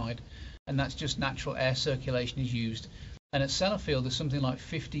hand side, and that's just natural air circulation is used. And at Sellafield there's something like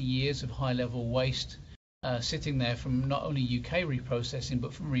 50 years of high level waste sitting there from not only UK reprocessing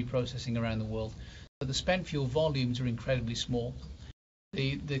but from reprocessing around the world. So the spent fuel volumes are incredibly small.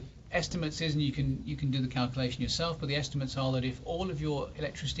 The estimates is, and you can do the calculation yourself, but the estimates are that if all of your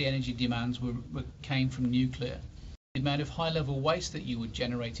electricity energy demands came from nuclear, the amount of high level waste that you would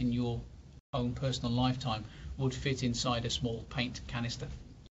generate in your own personal lifetime would fit inside a small paint canister.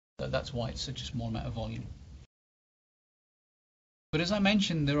 So that's why it's such a small amount of volume. But as I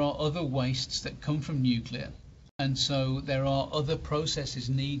mentioned, there are other wastes that come from nuclear, and so there are other processes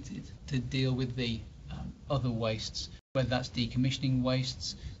needed to deal with the other wastes, whether that's decommissioning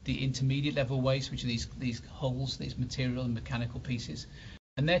wastes, the intermediate level waste, which are these hulls, these material and mechanical pieces,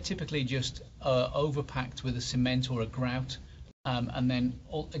 and they're typically just overpacked with a cement or a grout, and then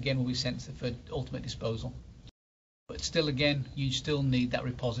again will be sent for ultimate disposal. But still, again, you still need that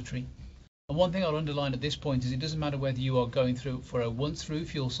repository. And one thing I'll underline at this point is it doesn't matter whether you are going through for a once through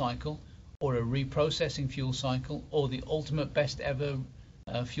fuel cycle or a reprocessing fuel cycle or the ultimate best ever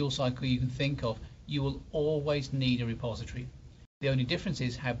fuel cycle you can think of, you will always need a repository. The only difference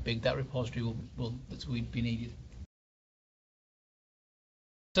is how big that repository will be needed.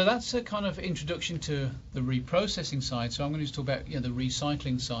 So that's a kind of introduction to the reprocessing side. So I'm going to talk about the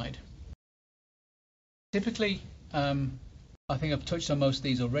recycling side. Typically, I think I've touched on most of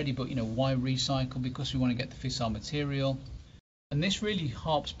these already, but why recycle? Because we want to get the fissile material. And this really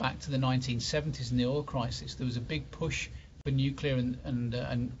harps back to the 1970s and the oil crisis. There was a big push for nuclear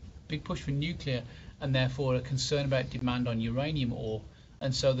and big push for nuclear, and therefore a concern about demand on uranium ore.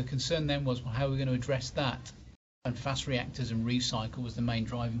 And so the concern then was, well, how are we going to address that? And fast reactors and recycle was the main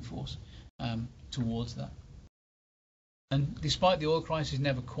driving force towards that. And despite the oil crisis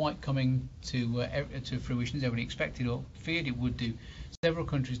never quite coming to fruition as everybody expected or feared it would do, several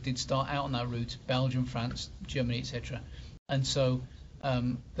countries did start out on that route: Belgium, France, Germany, etc. And so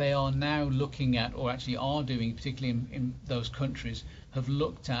they are now looking at, or actually are doing, particularly in those countries, have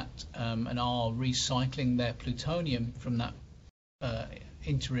looked at and are recycling their plutonium from that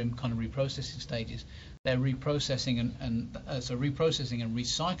interim kind of reprocessing stages. They're reprocessing and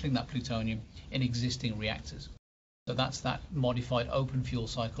recycling that plutonium in existing reactors. So that's that modified open fuel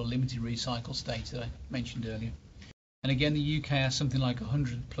cycle, limited recycle state that I mentioned earlier. And again, the UK has something like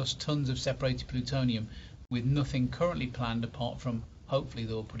 100 plus tons of separated plutonium, with nothing currently planned apart from hopefully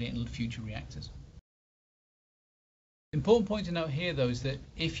they'll put it in future reactors. Important point to note here though is that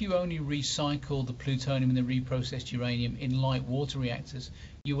if you only recycle the plutonium and the reprocessed uranium in light water reactors,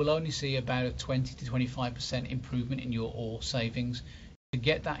 you will only see about a 20 to 25% improvement in your ore savings. To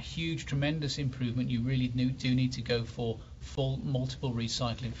get that huge, tremendous improvement, you really do need to go for full multiple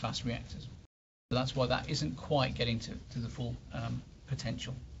recycling fast reactors. So that's why that isn't quite getting to the full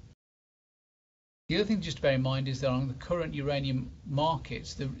potential. The other thing just to bear in mind is that on the current uranium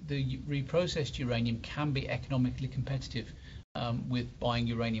markets, the reprocessed uranium can be economically competitive with buying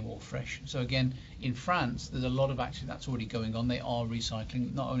uranium ore fresh. So again, in France, there's a lot of that's already going on. They are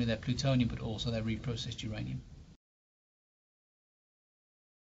recycling not only their plutonium but also their reprocessed uranium.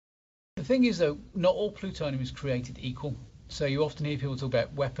 The thing is though, not all plutonium is created equal. So you often hear people talk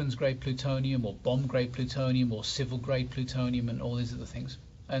about weapons grade plutonium or bomb grade plutonium or civil grade plutonium and all these other things.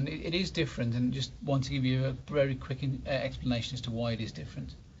 And it is different, and just want to give you a very quick explanation as to why it is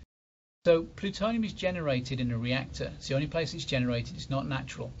different. So plutonium is generated in a reactor. It's the only place it's generated. It's not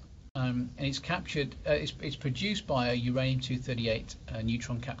natural, and it's captured. It's produced by a uranium-238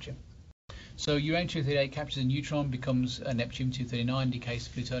 neutron capture. So uranium-238 captures a neutron, becomes a Neptune-239, decays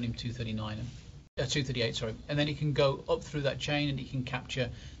to plutonium-239, 238, sorry, and then it can go up through that chain, and it can capture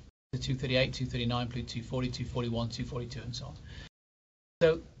the 238, 239, Plu-240, 241, 242, and so on.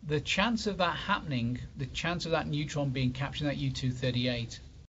 So the chance of that happening, the chance of that neutron being captured in that U-238,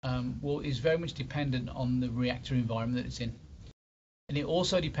 is very much dependent on the reactor environment that it's in. And it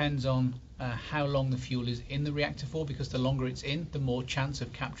also depends on how long the fuel is in the reactor for, because the longer it's in, the more chance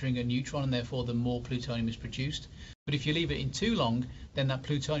of capturing a neutron, and therefore the more plutonium is produced. But if you leave it in too long, then that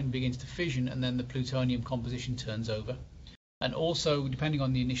plutonium begins to fission, and then the plutonium composition turns over. And also, depending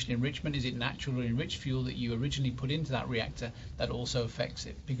on the initial enrichment, is it natural or enriched fuel that you originally put into that reactor, that also affects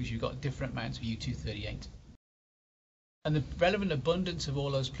it, because you've got different amounts of U-238. And the relevant abundance of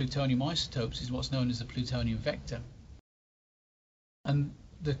all those plutonium isotopes is what's known as the plutonium vector. And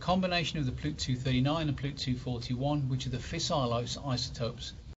the combination of the Plut-239 and Plut-241, which are the fissile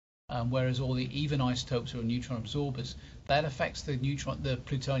isotopes, whereas all the even isotopes are neutron absorbers, that affects the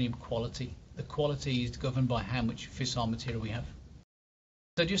plutonium quality. The quality is governed by how much fissile material we have.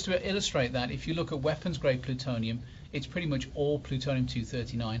 So just to illustrate that, if you look at weapons grade plutonium, it's pretty much all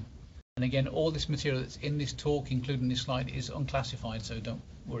plutonium-239. And again, all this material that's in this talk, including this slide, is unclassified, so don't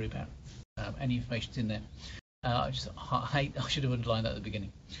worry about any information in there. I should have underlined that at the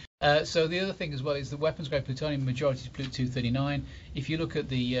beginning. So the other thing as well is the weapons grade plutonium majority is Plut-239. If you look at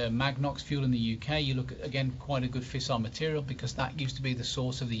the Magnox fuel in the UK, you look at, again, quite a good fissile material, because that used to be the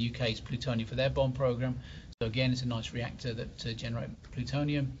source of the UK's plutonium for their bomb program. So again, it's a nice reactor that generates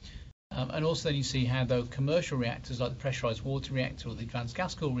plutonium. And also then you see how though commercial reactors like the pressurized water reactor or the advanced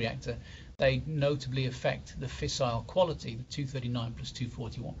gas cooled reactor, they notably affect the fissile quality, the 239 plus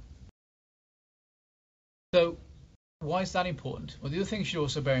 241. So why is that important? Well, the other thing you should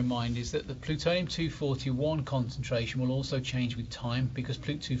also bear in mind is that the plutonium-241 concentration will also change with time, because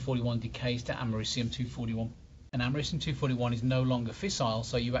Plut-241 decays to americium-241. And americium-241 is no longer fissile,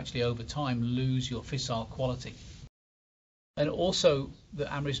 so you actually over time lose your fissile quality. And also the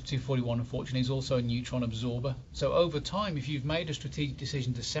americium-241, unfortunately, is also a neutron absorber. So over time, if you've made a strategic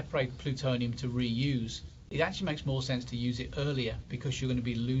decision to separate plutonium to reuse, it actually makes more sense to use it earlier, because you're going to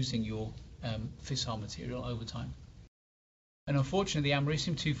be losing your fissile material over time. And unfortunately, the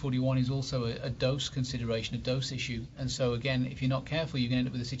americium-241 is also a dose consideration, a dose issue. And so again, if you're not careful, you're going to end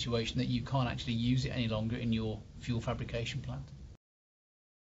up with a situation that you can't actually use it any longer in your fuel fabrication plant.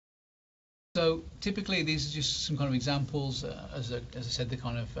 So typically, these are just some kind of examples. As I said, the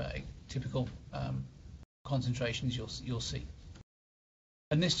kind of typical concentrations you'll see.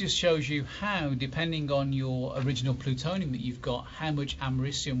 And this just shows you how, depending on your original plutonium that you've got, how much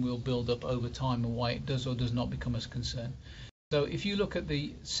americium will build up over time and why it does or does not become a concern. So if you look at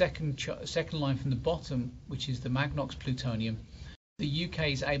the second line from the bottom, which is the Magnox plutonium, the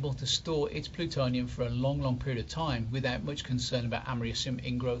UK is able to store its plutonium for a long period of time without much concern about americium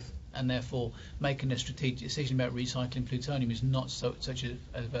ingrowth, and therefore making a strategic decision about recycling plutonium is not such a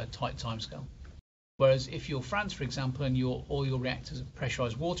tight timescale. Whereas if you're France, for example, and all your reactors are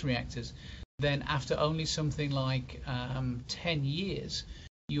pressurized water reactors, then after only something like 10 years,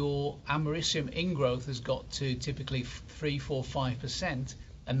 your americium ingrowth has got to typically 3, 4, 5%,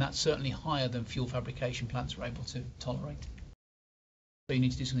 and that's certainly higher than fuel fabrication plants are able to tolerate. So you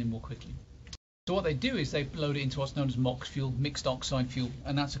need to do something more quickly. So what they do is they load it into what's known as MOX fuel, mixed oxide fuel,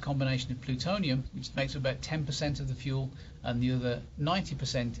 and that's a combination of plutonium, which makes up about 10% of the fuel, and the other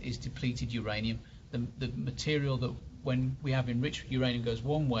 90% is depleted uranium. The material that when we have enriched uranium goes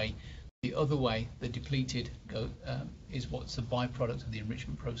one way, the other way, the depleted, is what's the byproduct of the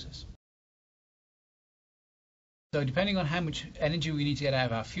enrichment process. So depending on how much energy we need to get out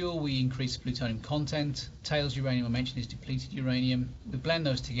of our fuel, we increase the plutonium content. Tails uranium I mentioned is depleted uranium. We blend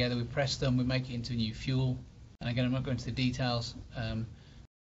those together, we press them, we make it into a new fuel. And again, I'm not going into the details.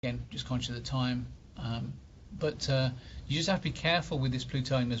 Again, just conscious of the time. But you just have to be careful with this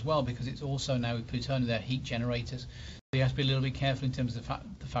plutonium as well, because it's also now with plutonium, they're heat generators. So you have to be a little bit careful in terms of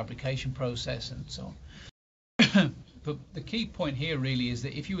the fabrication process and so on. But the key point here really is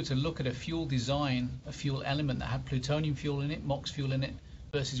that if you were to look at a fuel design, a fuel element that had plutonium fuel in it, MOX fuel in it,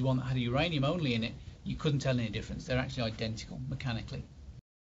 versus one that had uranium only in it, you couldn't tell any difference. They're actually identical mechanically.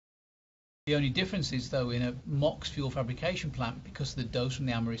 The only difference is, though, in a MOX fuel fabrication plant, because of the dose from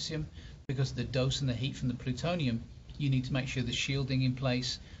the americium, because of the dose and the heat from the plutonium, you need to make sure the shielding in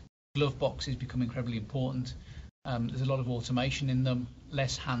place. Glove boxes become incredibly important. There's a lot of automation in them,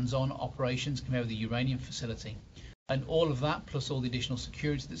 less hands-on operations compared with the uranium facility. And all of that, plus all the additional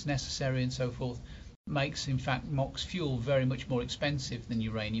security that's necessary and so forth, makes, in fact, MOX fuel very much more expensive than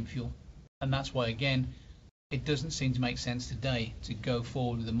uranium fuel. And that's why, again, it doesn't seem to make sense today to go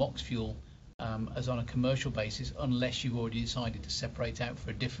forward with the MOX fuel as on a commercial basis, unless you've already decided to separate out for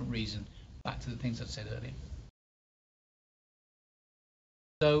a different reason, back to the things I said earlier.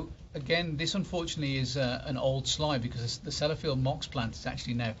 So again, this unfortunately is an old slide, because the Sellafield MOX plant is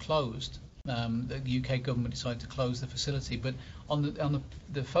actually now closed. The UK government decided to close the facility, but on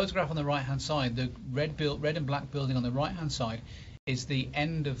the photograph on the right hand side, the red and black building on the right hand side is the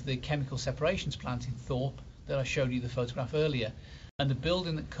end of the chemical separations plant in Thorpe that I showed you the photograph earlier. And the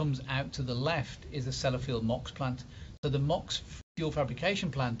building that comes out to the left is the Sellafield MOX plant. So the MOX fuel fabrication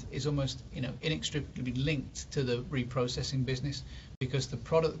plant is almost, inextricably linked to the reprocessing business, because the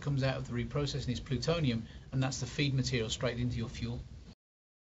product that comes out of the reprocessing is plutonium, and that's the feed material straight into your fuel.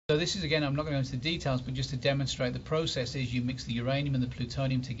 So this is, again, I'm not going to go into the details, but just to demonstrate the process is you mix the uranium and the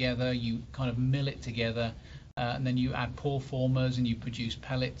plutonium together, you kind of mill it together, and then you add pore formers and you produce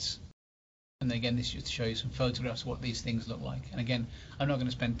pellets. And again, this is just to show you some photographs of what these things look like. And again, I'm not going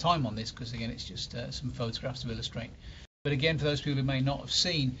to spend time on this because, again, it's just some photographs to illustrate. But again, for those people who may not have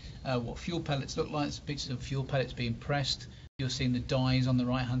seen what fuel pellets look like, it's pictures of fuel pellets being pressed. You're seeing the dies on the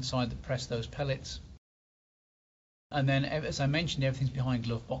right-hand side that press those pellets. And then, as I mentioned, everything's behind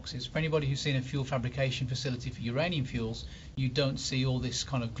glove boxes. For anybody who's seen a fuel fabrication facility for uranium fuels, you don't see all this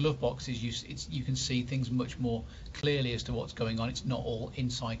kind of glove boxes. You can see things much more clearly as to what's going on. It's not all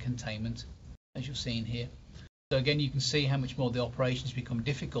inside containment, as you're seeing here. So again, you can see how much more the operations become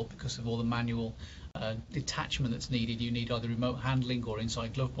difficult because of all the manual detachment that's needed. You need either remote handling or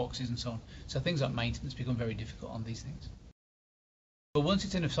inside glove boxes and so on. So things like maintenance become very difficult on these things. But once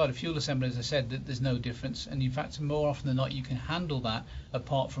it's inside a fuel assembly, as I said, there's no difference. And in fact, more often than not, you can handle that.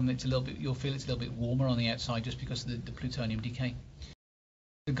 Apart from it's a little bit, you'll feel it's a little bit warmer on the outside just because of the plutonium decay.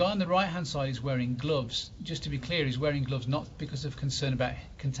 The guy on the right-hand side is wearing gloves. Just to be clear, he's wearing gloves not because of concern about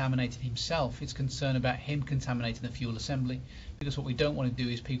contaminating himself. It's concern about him contaminating the fuel assembly. Because what we don't want to do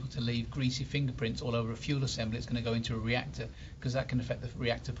is people to leave greasy fingerprints all over a fuel assembly. It's going to go into a reactor because that can affect the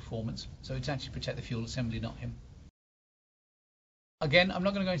reactor performance. So it's actually protect the fuel assembly, not him. Again, I'm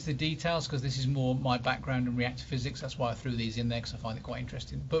not going to go into the details because this is more my background in reactor physics. That's why I threw these in there, because I find it quite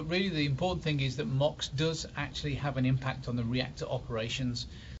interesting. But really the important thing is that MOX does actually have an impact on the reactor operations.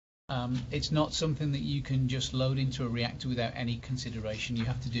 It's not something that you can just load into a reactor without any consideration. You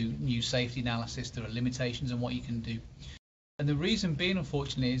have to do new safety analysis. There are limitations on what you can do. And the reason being,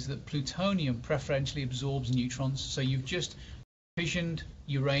 unfortunately, is that plutonium preferentially absorbs neutrons. So you've just fissioned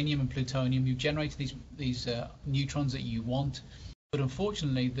uranium and plutonium. You've generated these neutrons that you want. But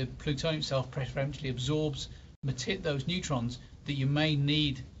unfortunately, the plutonium itself preferentially absorbs those neutrons that you may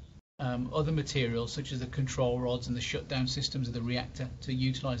need other materials, such as the control rods and the shutdown systems of the reactor, to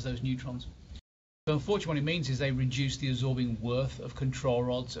utilize those neutrons. So unfortunately, what it means is they reduce the absorbing worth of control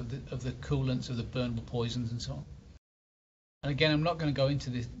rods, of the coolants, of the burnable poisons, and so on. And again, I'm not going to go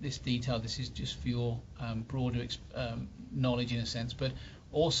into this detail. This is just for your broader knowledge in a sense. But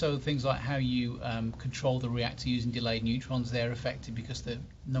also things like how you control the reactor using delayed neutrons, they're affected because the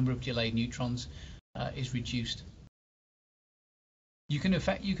number of delayed neutrons is reduced. You can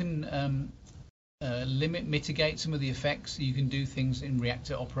mitigate some of the effects. You can do things in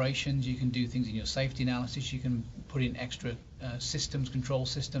reactor operations. You can do things in your safety analysis. You can put in extra systems, control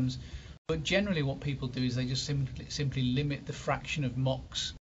systems. But generally what people do is they just simply limit the fraction of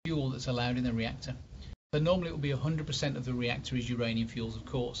MOX fuel that's allowed in the reactor. So normally it will be 100% of the reactor is uranium fuels, of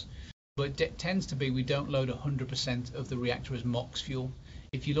course, but it tends to be we don't load 100% of the reactor as MOX fuel.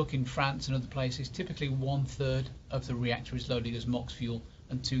 If you look in France and other places, typically 1/3 of the reactor is loaded as MOX fuel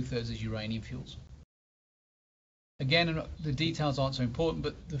and 2/3 as uranium fuels. Again, the details aren't so important,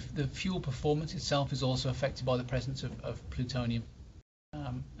 but the fuel performance itself is also affected by the presence of plutonium.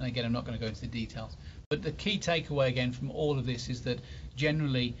 And again, I'm not going to go into the details. But the key takeaway again from all of this is that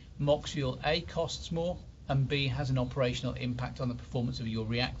generally MOX fuel A costs more and B has an operational impact on the performance of your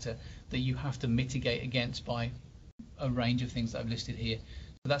reactor that you have to mitigate against by a range of things that I've listed here.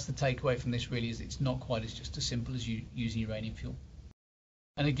 So that's the takeaway from this really, is it's not quite just as simple as you using uranium fuel.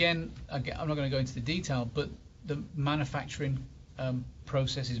 And again, I'm not going to go into the detail, but the manufacturing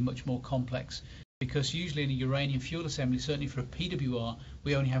process is much more complex, because usually in a uranium fuel assembly, certainly for a PWR,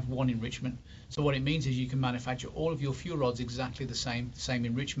 we only have one enrichment. So what it means is you can manufacture all of your fuel rods exactly the same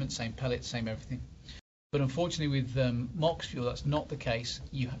enrichment, same pellets, same everything. But unfortunately with MOX fuel, that's not the case.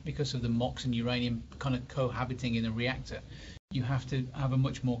 Because of the MOX and uranium kind of cohabiting in a reactor, you have to have a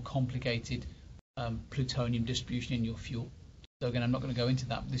much more complicated plutonium distribution in your fuel. So again, I'm not going to go into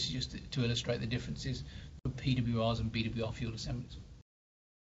that, but this is just to illustrate the differences for PWRs and BWR fuel assemblies.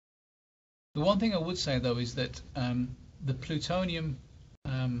 The one thing I would say though is that the plutonium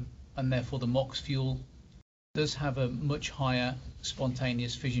and therefore the MOX fuel does have a much higher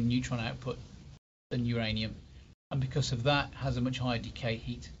spontaneous fission neutron output than uranium, and because of that has a much higher decay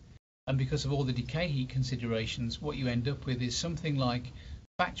heat. And because of all the decay heat considerations, what you end up with is something like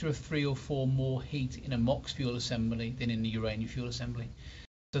a factor of 3 or 4 more heat in a MOX fuel assembly than in the uranium fuel assembly.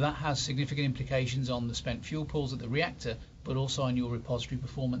 So that has significant implications on the spent fuel pools at the reactor, but also on your repository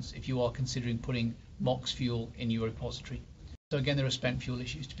performance if you are considering putting MOX fuel in your repository. So again, there are spent fuel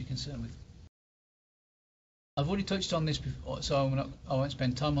issues to be concerned with. I've already touched on this before, so I won't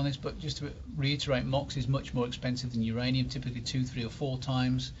spend time on this, but just to reiterate, MOX is much more expensive than uranium, typically 2, 3 or 4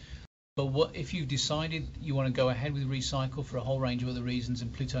 times. But what if you've decided you want to go ahead with recycle for a whole range of other reasons,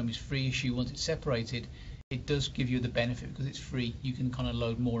 and plutonium is free issue once it's separated, it does give you the benefit because it's free. You can kind of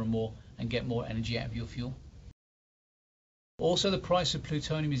load more and more and get more energy out of your fuel. Also, the price of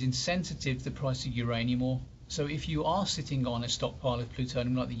plutonium is insensitive to the price of uranium ore. So if you are sitting on a stockpile of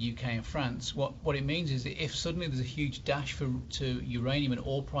plutonium like the UK and France, what it means is that if suddenly there's a huge dash to uranium and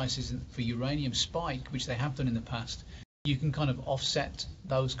ore prices for uranium spike, which they have done in the past, you can kind of offset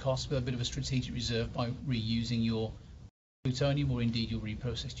those costs with a bit of a strategic reserve by reusing your plutonium or indeed your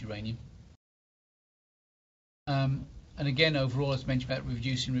reprocessed uranium. And again, overall, as mentioned about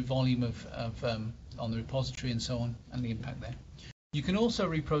reducing the volume of on the repository and so on, and the impact there. You can also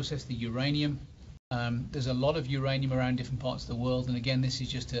reprocess the uranium. There's a lot of uranium around different parts of the world, and again, this is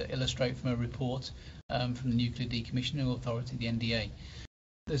just to illustrate from a report from the Nuclear Decommissioning Authority, the NDA.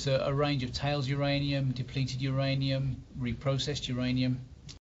 There's a range of tails uranium, depleted uranium, reprocessed uranium,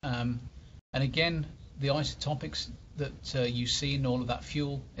 and again, the isotopics that you see in all of that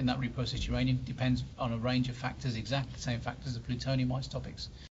fuel in that reprocessed uranium depends on a range of factors, exactly the same factors as the plutonium isotopics.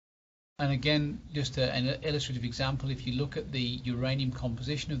 And again, just an illustrative example, if you look at the uranium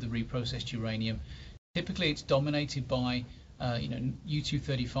composition of the reprocessed uranium, typically it's dominated by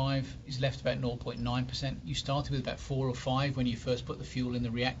U-235 is left about 0.9%. You started with about 4 or 5 when you first put the fuel in the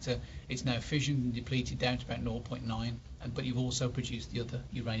reactor. It's now fissioned and depleted down to about 0.9, but you've also produced the other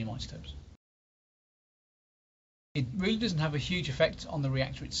uranium isotopes. It really doesn't have a huge effect on the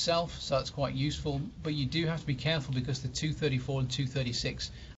reactor itself, so that's quite useful, but you do have to be careful because the 234 and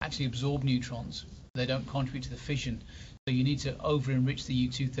 236 actually absorb neutrons. They don't contribute to the fission, so you need to over-enrich the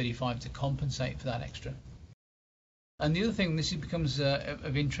U-235 to compensate for that extra. And the other thing, this becomes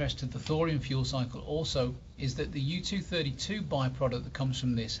of interest to the thorium fuel cycle also, is that the U-232 byproduct that comes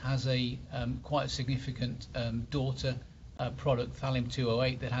from this has a quite a significant daughter product,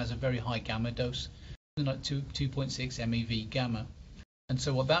 thallium-208, that has a very high gamma dose, like 2.6 MeV gamma. And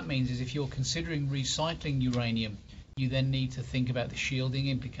so what that means is if you're considering recycling uranium, you then need to think about the shielding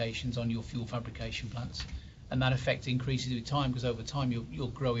implications on your fuel fabrication plants. And that effect increases with time because over time you'll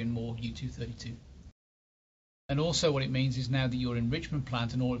grow in more U-232. And also what it means is now that your enrichment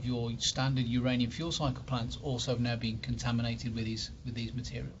plant and all of your standard uranium fuel cycle plants also have now been contaminated with these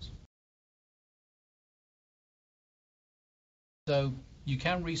materials. So you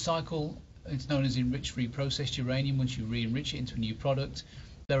can recycle, it's known as enriched reprocessed uranium once you re-enrich it into a new product.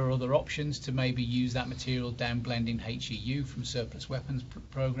 There are other options to maybe use that material down blending HEU from surplus weapons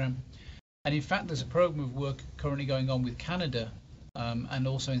program. And in fact, there's a program of work currently going on with Canada and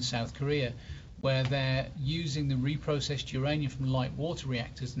also in South Korea, where they're using the reprocessed uranium from light water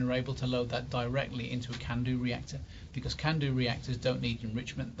reactors and are able to load that directly into a CANDU reactor, because CANDU reactors don't need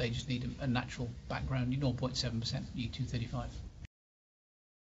enrichment, they just need a natural background, 0.7% U-235.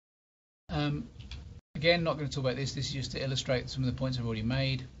 Again, not going to talk about this is just to illustrate some of the points I've already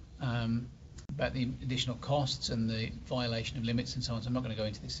made about the additional costs and the violation of limits and so on, so I'm not going to go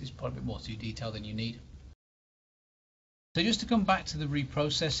into this, it's probably a bit more too detailed than you need. So just to come back to the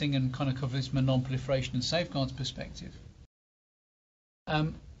reprocessing and kind of cover this from a non-proliferation and safeguards perspective,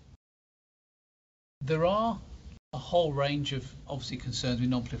 there are a whole range of obviously concerns with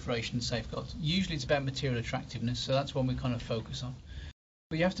non-proliferation and safeguards. Usually it's about material attractiveness, so that's one we kind of focus on.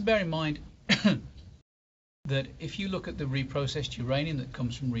 But you have to bear in mind that if you look at the reprocessed uranium that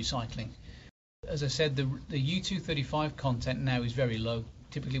comes from recycling, as I said, the U-235 content now is very low,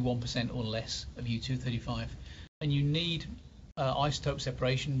 typically 1% or less of U-235. And you need isotope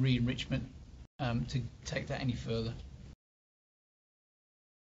separation, re-enrichment to take that any further.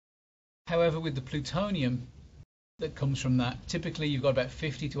 However, with the plutonium that comes from that, typically you've got about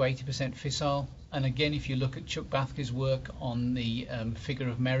 50 to 80% fissile. And again, if you look at Chuck Bathke's work on the figure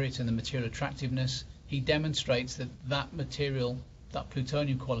of merit and the material attractiveness, he demonstrates that that material, that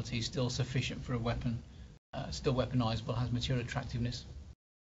plutonium quality, is still sufficient for a weapon, still weaponizable, has material attractiveness.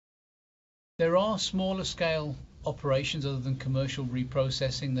 There are smaller scale operations other than commercial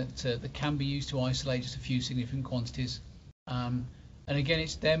reprocessing that can be used to isolate just a few significant quantities. And again,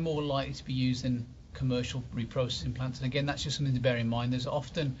 they're more likely to be used than commercial reprocessing plants. And again, that's just something to bear in mind. There's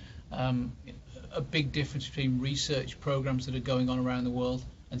often a big difference between research programs that are going on around the world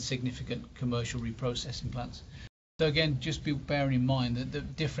and significant commercial reprocessing plants. So again, just be bearing in mind that the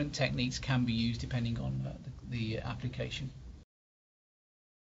different techniques can be used depending on the application.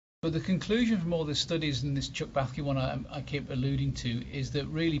 But the conclusion from all the studies, and this Chuck Bathke one I keep alluding to, is that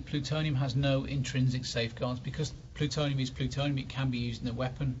really plutonium has no intrinsic safeguards. Because plutonium is plutonium, it can be used in a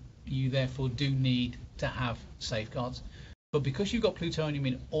weapon. You therefore do need to have safeguards. But because you've got plutonium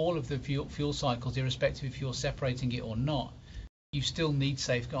in all of the fuel cycles, irrespective if you're separating it or not, you still need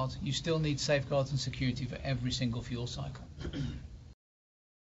safeguards. You still need safeguards and security for every single fuel cycle.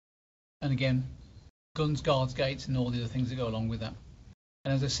 And again, guns, guards, gates, and all the other things that go along with that.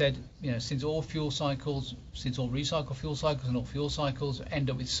 And as I said, since all recycled fuel cycles and all fuel cycles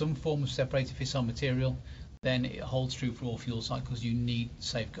end up with some form of separated fissile material, then it holds true for all fuel cycles. You need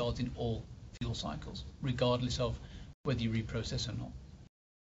safeguards in all fuel cycles, regardless of whether you reprocess or not.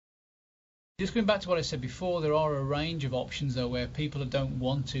 Just going back to what I said before, there are a range of options though where people don't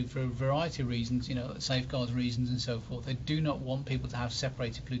want to, for a variety of reasons, safeguards reasons and so forth. They do not want people to have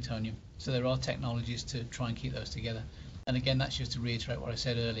separated plutonium. So there are technologies to try and keep those together. And again, that's just to reiterate what I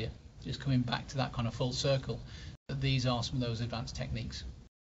said earlier, just coming back to that kind of full circle, that these are some of those advanced techniques.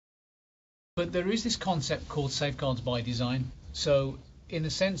 But there is this concept called safeguards by design. So in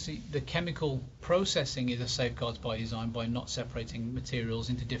a sense, the chemical processing is a safeguards by design by not separating materials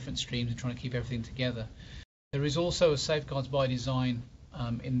into different streams and trying to keep everything together. There is also a safeguards by design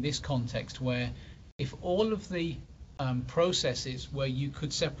in this context where if all of the processes where you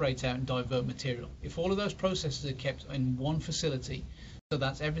could separate out and divert material, if all of those processes are kept in one facility, so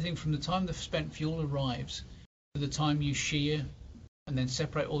that's everything from the time the spent fuel arrives to the time you shear and then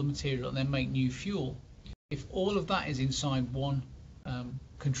separate all the material and then make new fuel, if all of that is inside one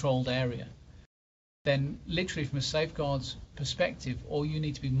controlled area, then literally from a safeguards perspective, all you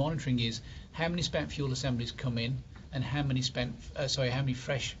need to be monitoring is how many spent fuel assemblies come in and how many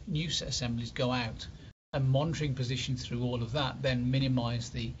fresh new assemblies go out, and monitoring positions through all of that then minimize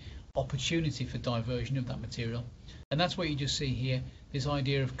the opportunity for diversion of that material. And that's what you just see here, this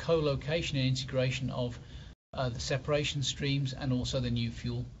idea of co-location and integration of the separation streams and also the new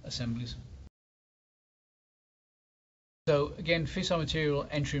fuel assemblies. So again, fissile material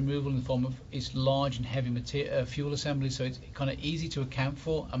entry removal in the form of is large and heavy fuel assemblies, so it's kind of easy to account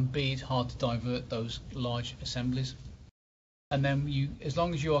for, and B, it's hard to divert those large assemblies. And then as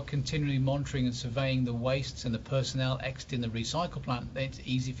long as you are continually monitoring and surveying the wastes and the personnel exiting the recycle plant, then it's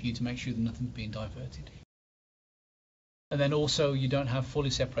easy for you to make sure that nothing's being diverted. And then also you don't have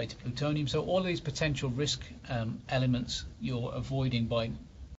fully separated plutonium, so all of these potential risk elements you're avoiding by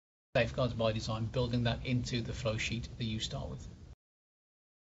safeguards by design, building that into the flow sheet that you start with.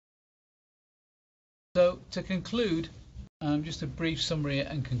 So to conclude, just a brief summary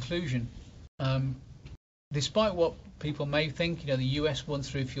and conclusion. Despite what people may think, the US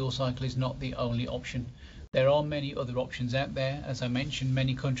once-through fuel cycle is not the only option. There are many other options out there. As I mentioned,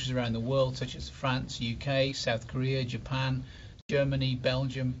 many countries around the world, such as France, UK, South Korea, Japan, Germany,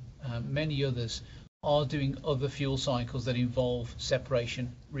 Belgium, many others, are doing other fuel cycles that involve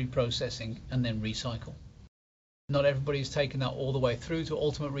separation, reprocessing, and then recycle. Not everybody has taken that all the way through to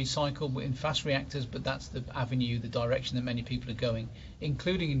ultimate recycle in fast reactors, but that's the avenue, the direction that many people are going,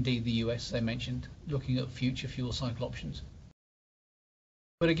 including indeed the US, as I mentioned, looking at future fuel cycle options.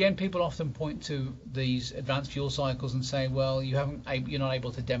 But again, people often point to these advanced fuel cycles and say, well, you're not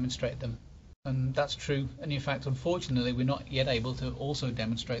able to demonstrate them. And that's true. And in fact, unfortunately, we're not yet able to also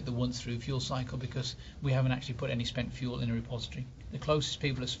demonstrate the once-through fuel cycle because we haven't actually put any spent fuel in a repository. The closest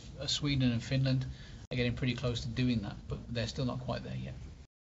people are Sweden and Finland are getting pretty close to doing that, but they're still not quite there yet.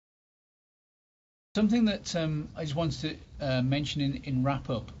 Something that I just wanted to mention in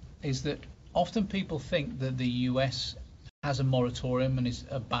wrap-up is that often people think that the US has a moratorium and is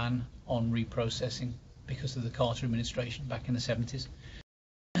a ban on reprocessing because of the Carter administration back in the 70s.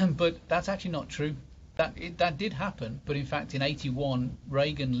 But that's actually not true. That did happen, but in fact in 81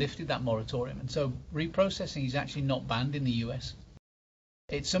 Reagan lifted that moratorium, and so reprocessing is actually not banned in the US.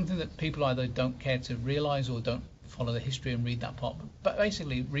 It's something that people either don't care to realize or don't follow the history and read that part, but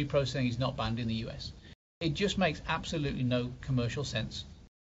basically reprocessing is not banned in the US. It just makes absolutely no commercial sense.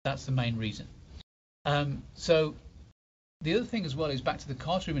 That's the main reason. So the other thing as well is back to the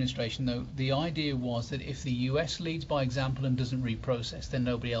Carter administration, though, the idea was that if the US leads by example and doesn't reprocess, then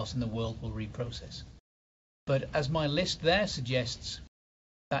nobody else in the world will reprocess. But as my list there suggests,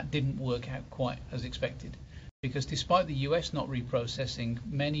 that didn't work out quite as expected, because despite the US not reprocessing,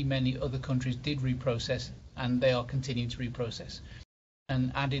 many other countries did reprocess, and they are continuing to reprocess.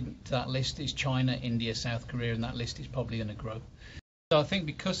 And added to that list is China, India, South Korea, and that list is probably going to grow. So I think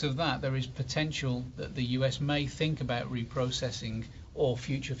because of that, there is potential that the US may think about reprocessing or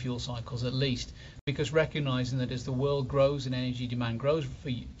future fuel cycles at least, because recognizing that as the world grows and energy demand grows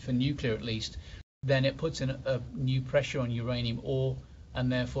for nuclear at least, then it puts in a new pressure on uranium ore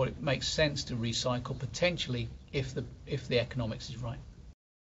and therefore it makes sense to recycle potentially if the economics is right.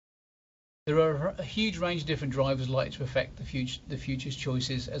 There are a huge range of different drivers likely to affect the future's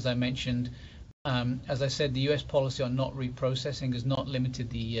choices, as I mentioned. As I said, the US policy on not reprocessing has not limited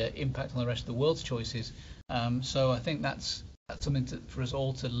the impact on the rest of the world's choices. So I think that's something for us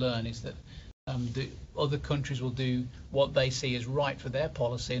all to learn, is that the other countries will do what they see as right for their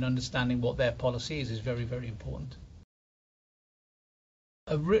policy, and understanding what their policy is very, very important.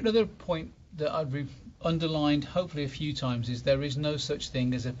 Another point that I've underlined hopefully a few times is there is no such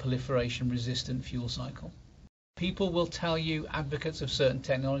thing as a proliferation resistant fuel cycle. People will tell you, advocates of certain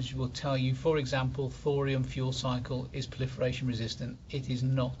technology will tell you, for example, thorium fuel cycle is proliferation resistant. It is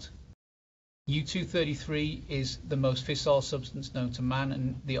not. U-233 is the most fissile substance known to man,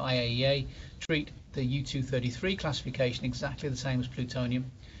 and the IAEA treat the U-233 classification exactly the same as plutonium,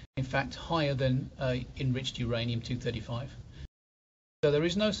 in fact higher than enriched uranium-235. So there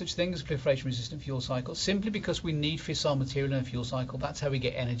is no such thing as a proliferation resistant fuel cycle, simply because we need fissile material in a fuel cycle. That's how we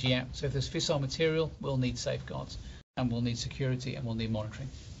get energy out. So if there's fissile material, we'll need safeguards, and we'll need security, and we'll need monitoring.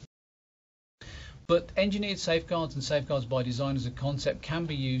 But engineered safeguards and safeguards by design as a concept can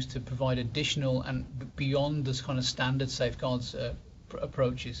be used to provide additional and beyond this kind of standard safeguards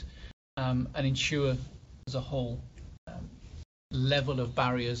approaches, and ensure as a whole level of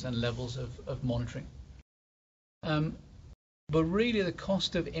barriers and levels of monitoring. But really the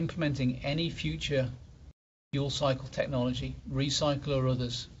cost of implementing any future fuel cycle technology, recycle or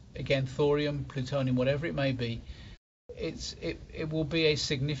others, again thorium, plutonium, whatever it may be, it will be a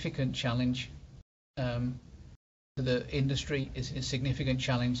significant challenge to the industry. It's a significant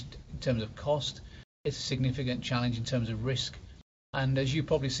challenge in terms of cost. It's a significant challenge in terms of risk. And as you've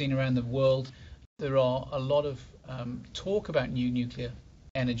probably seen around the world, there are a lot of talk about new nuclear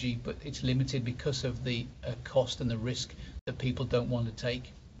energy, but it's limited because of the cost and the risk that people don't want to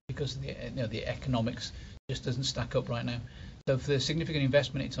take, because of the economics just doesn't stack up right now. So for the significant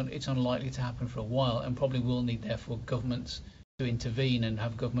investment, it's unlikely to happen for a while, and probably will need therefore governments to intervene and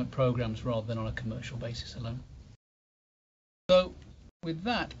have government programs rather than on a commercial basis alone. So with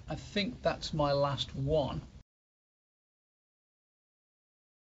that, I think that's my last one.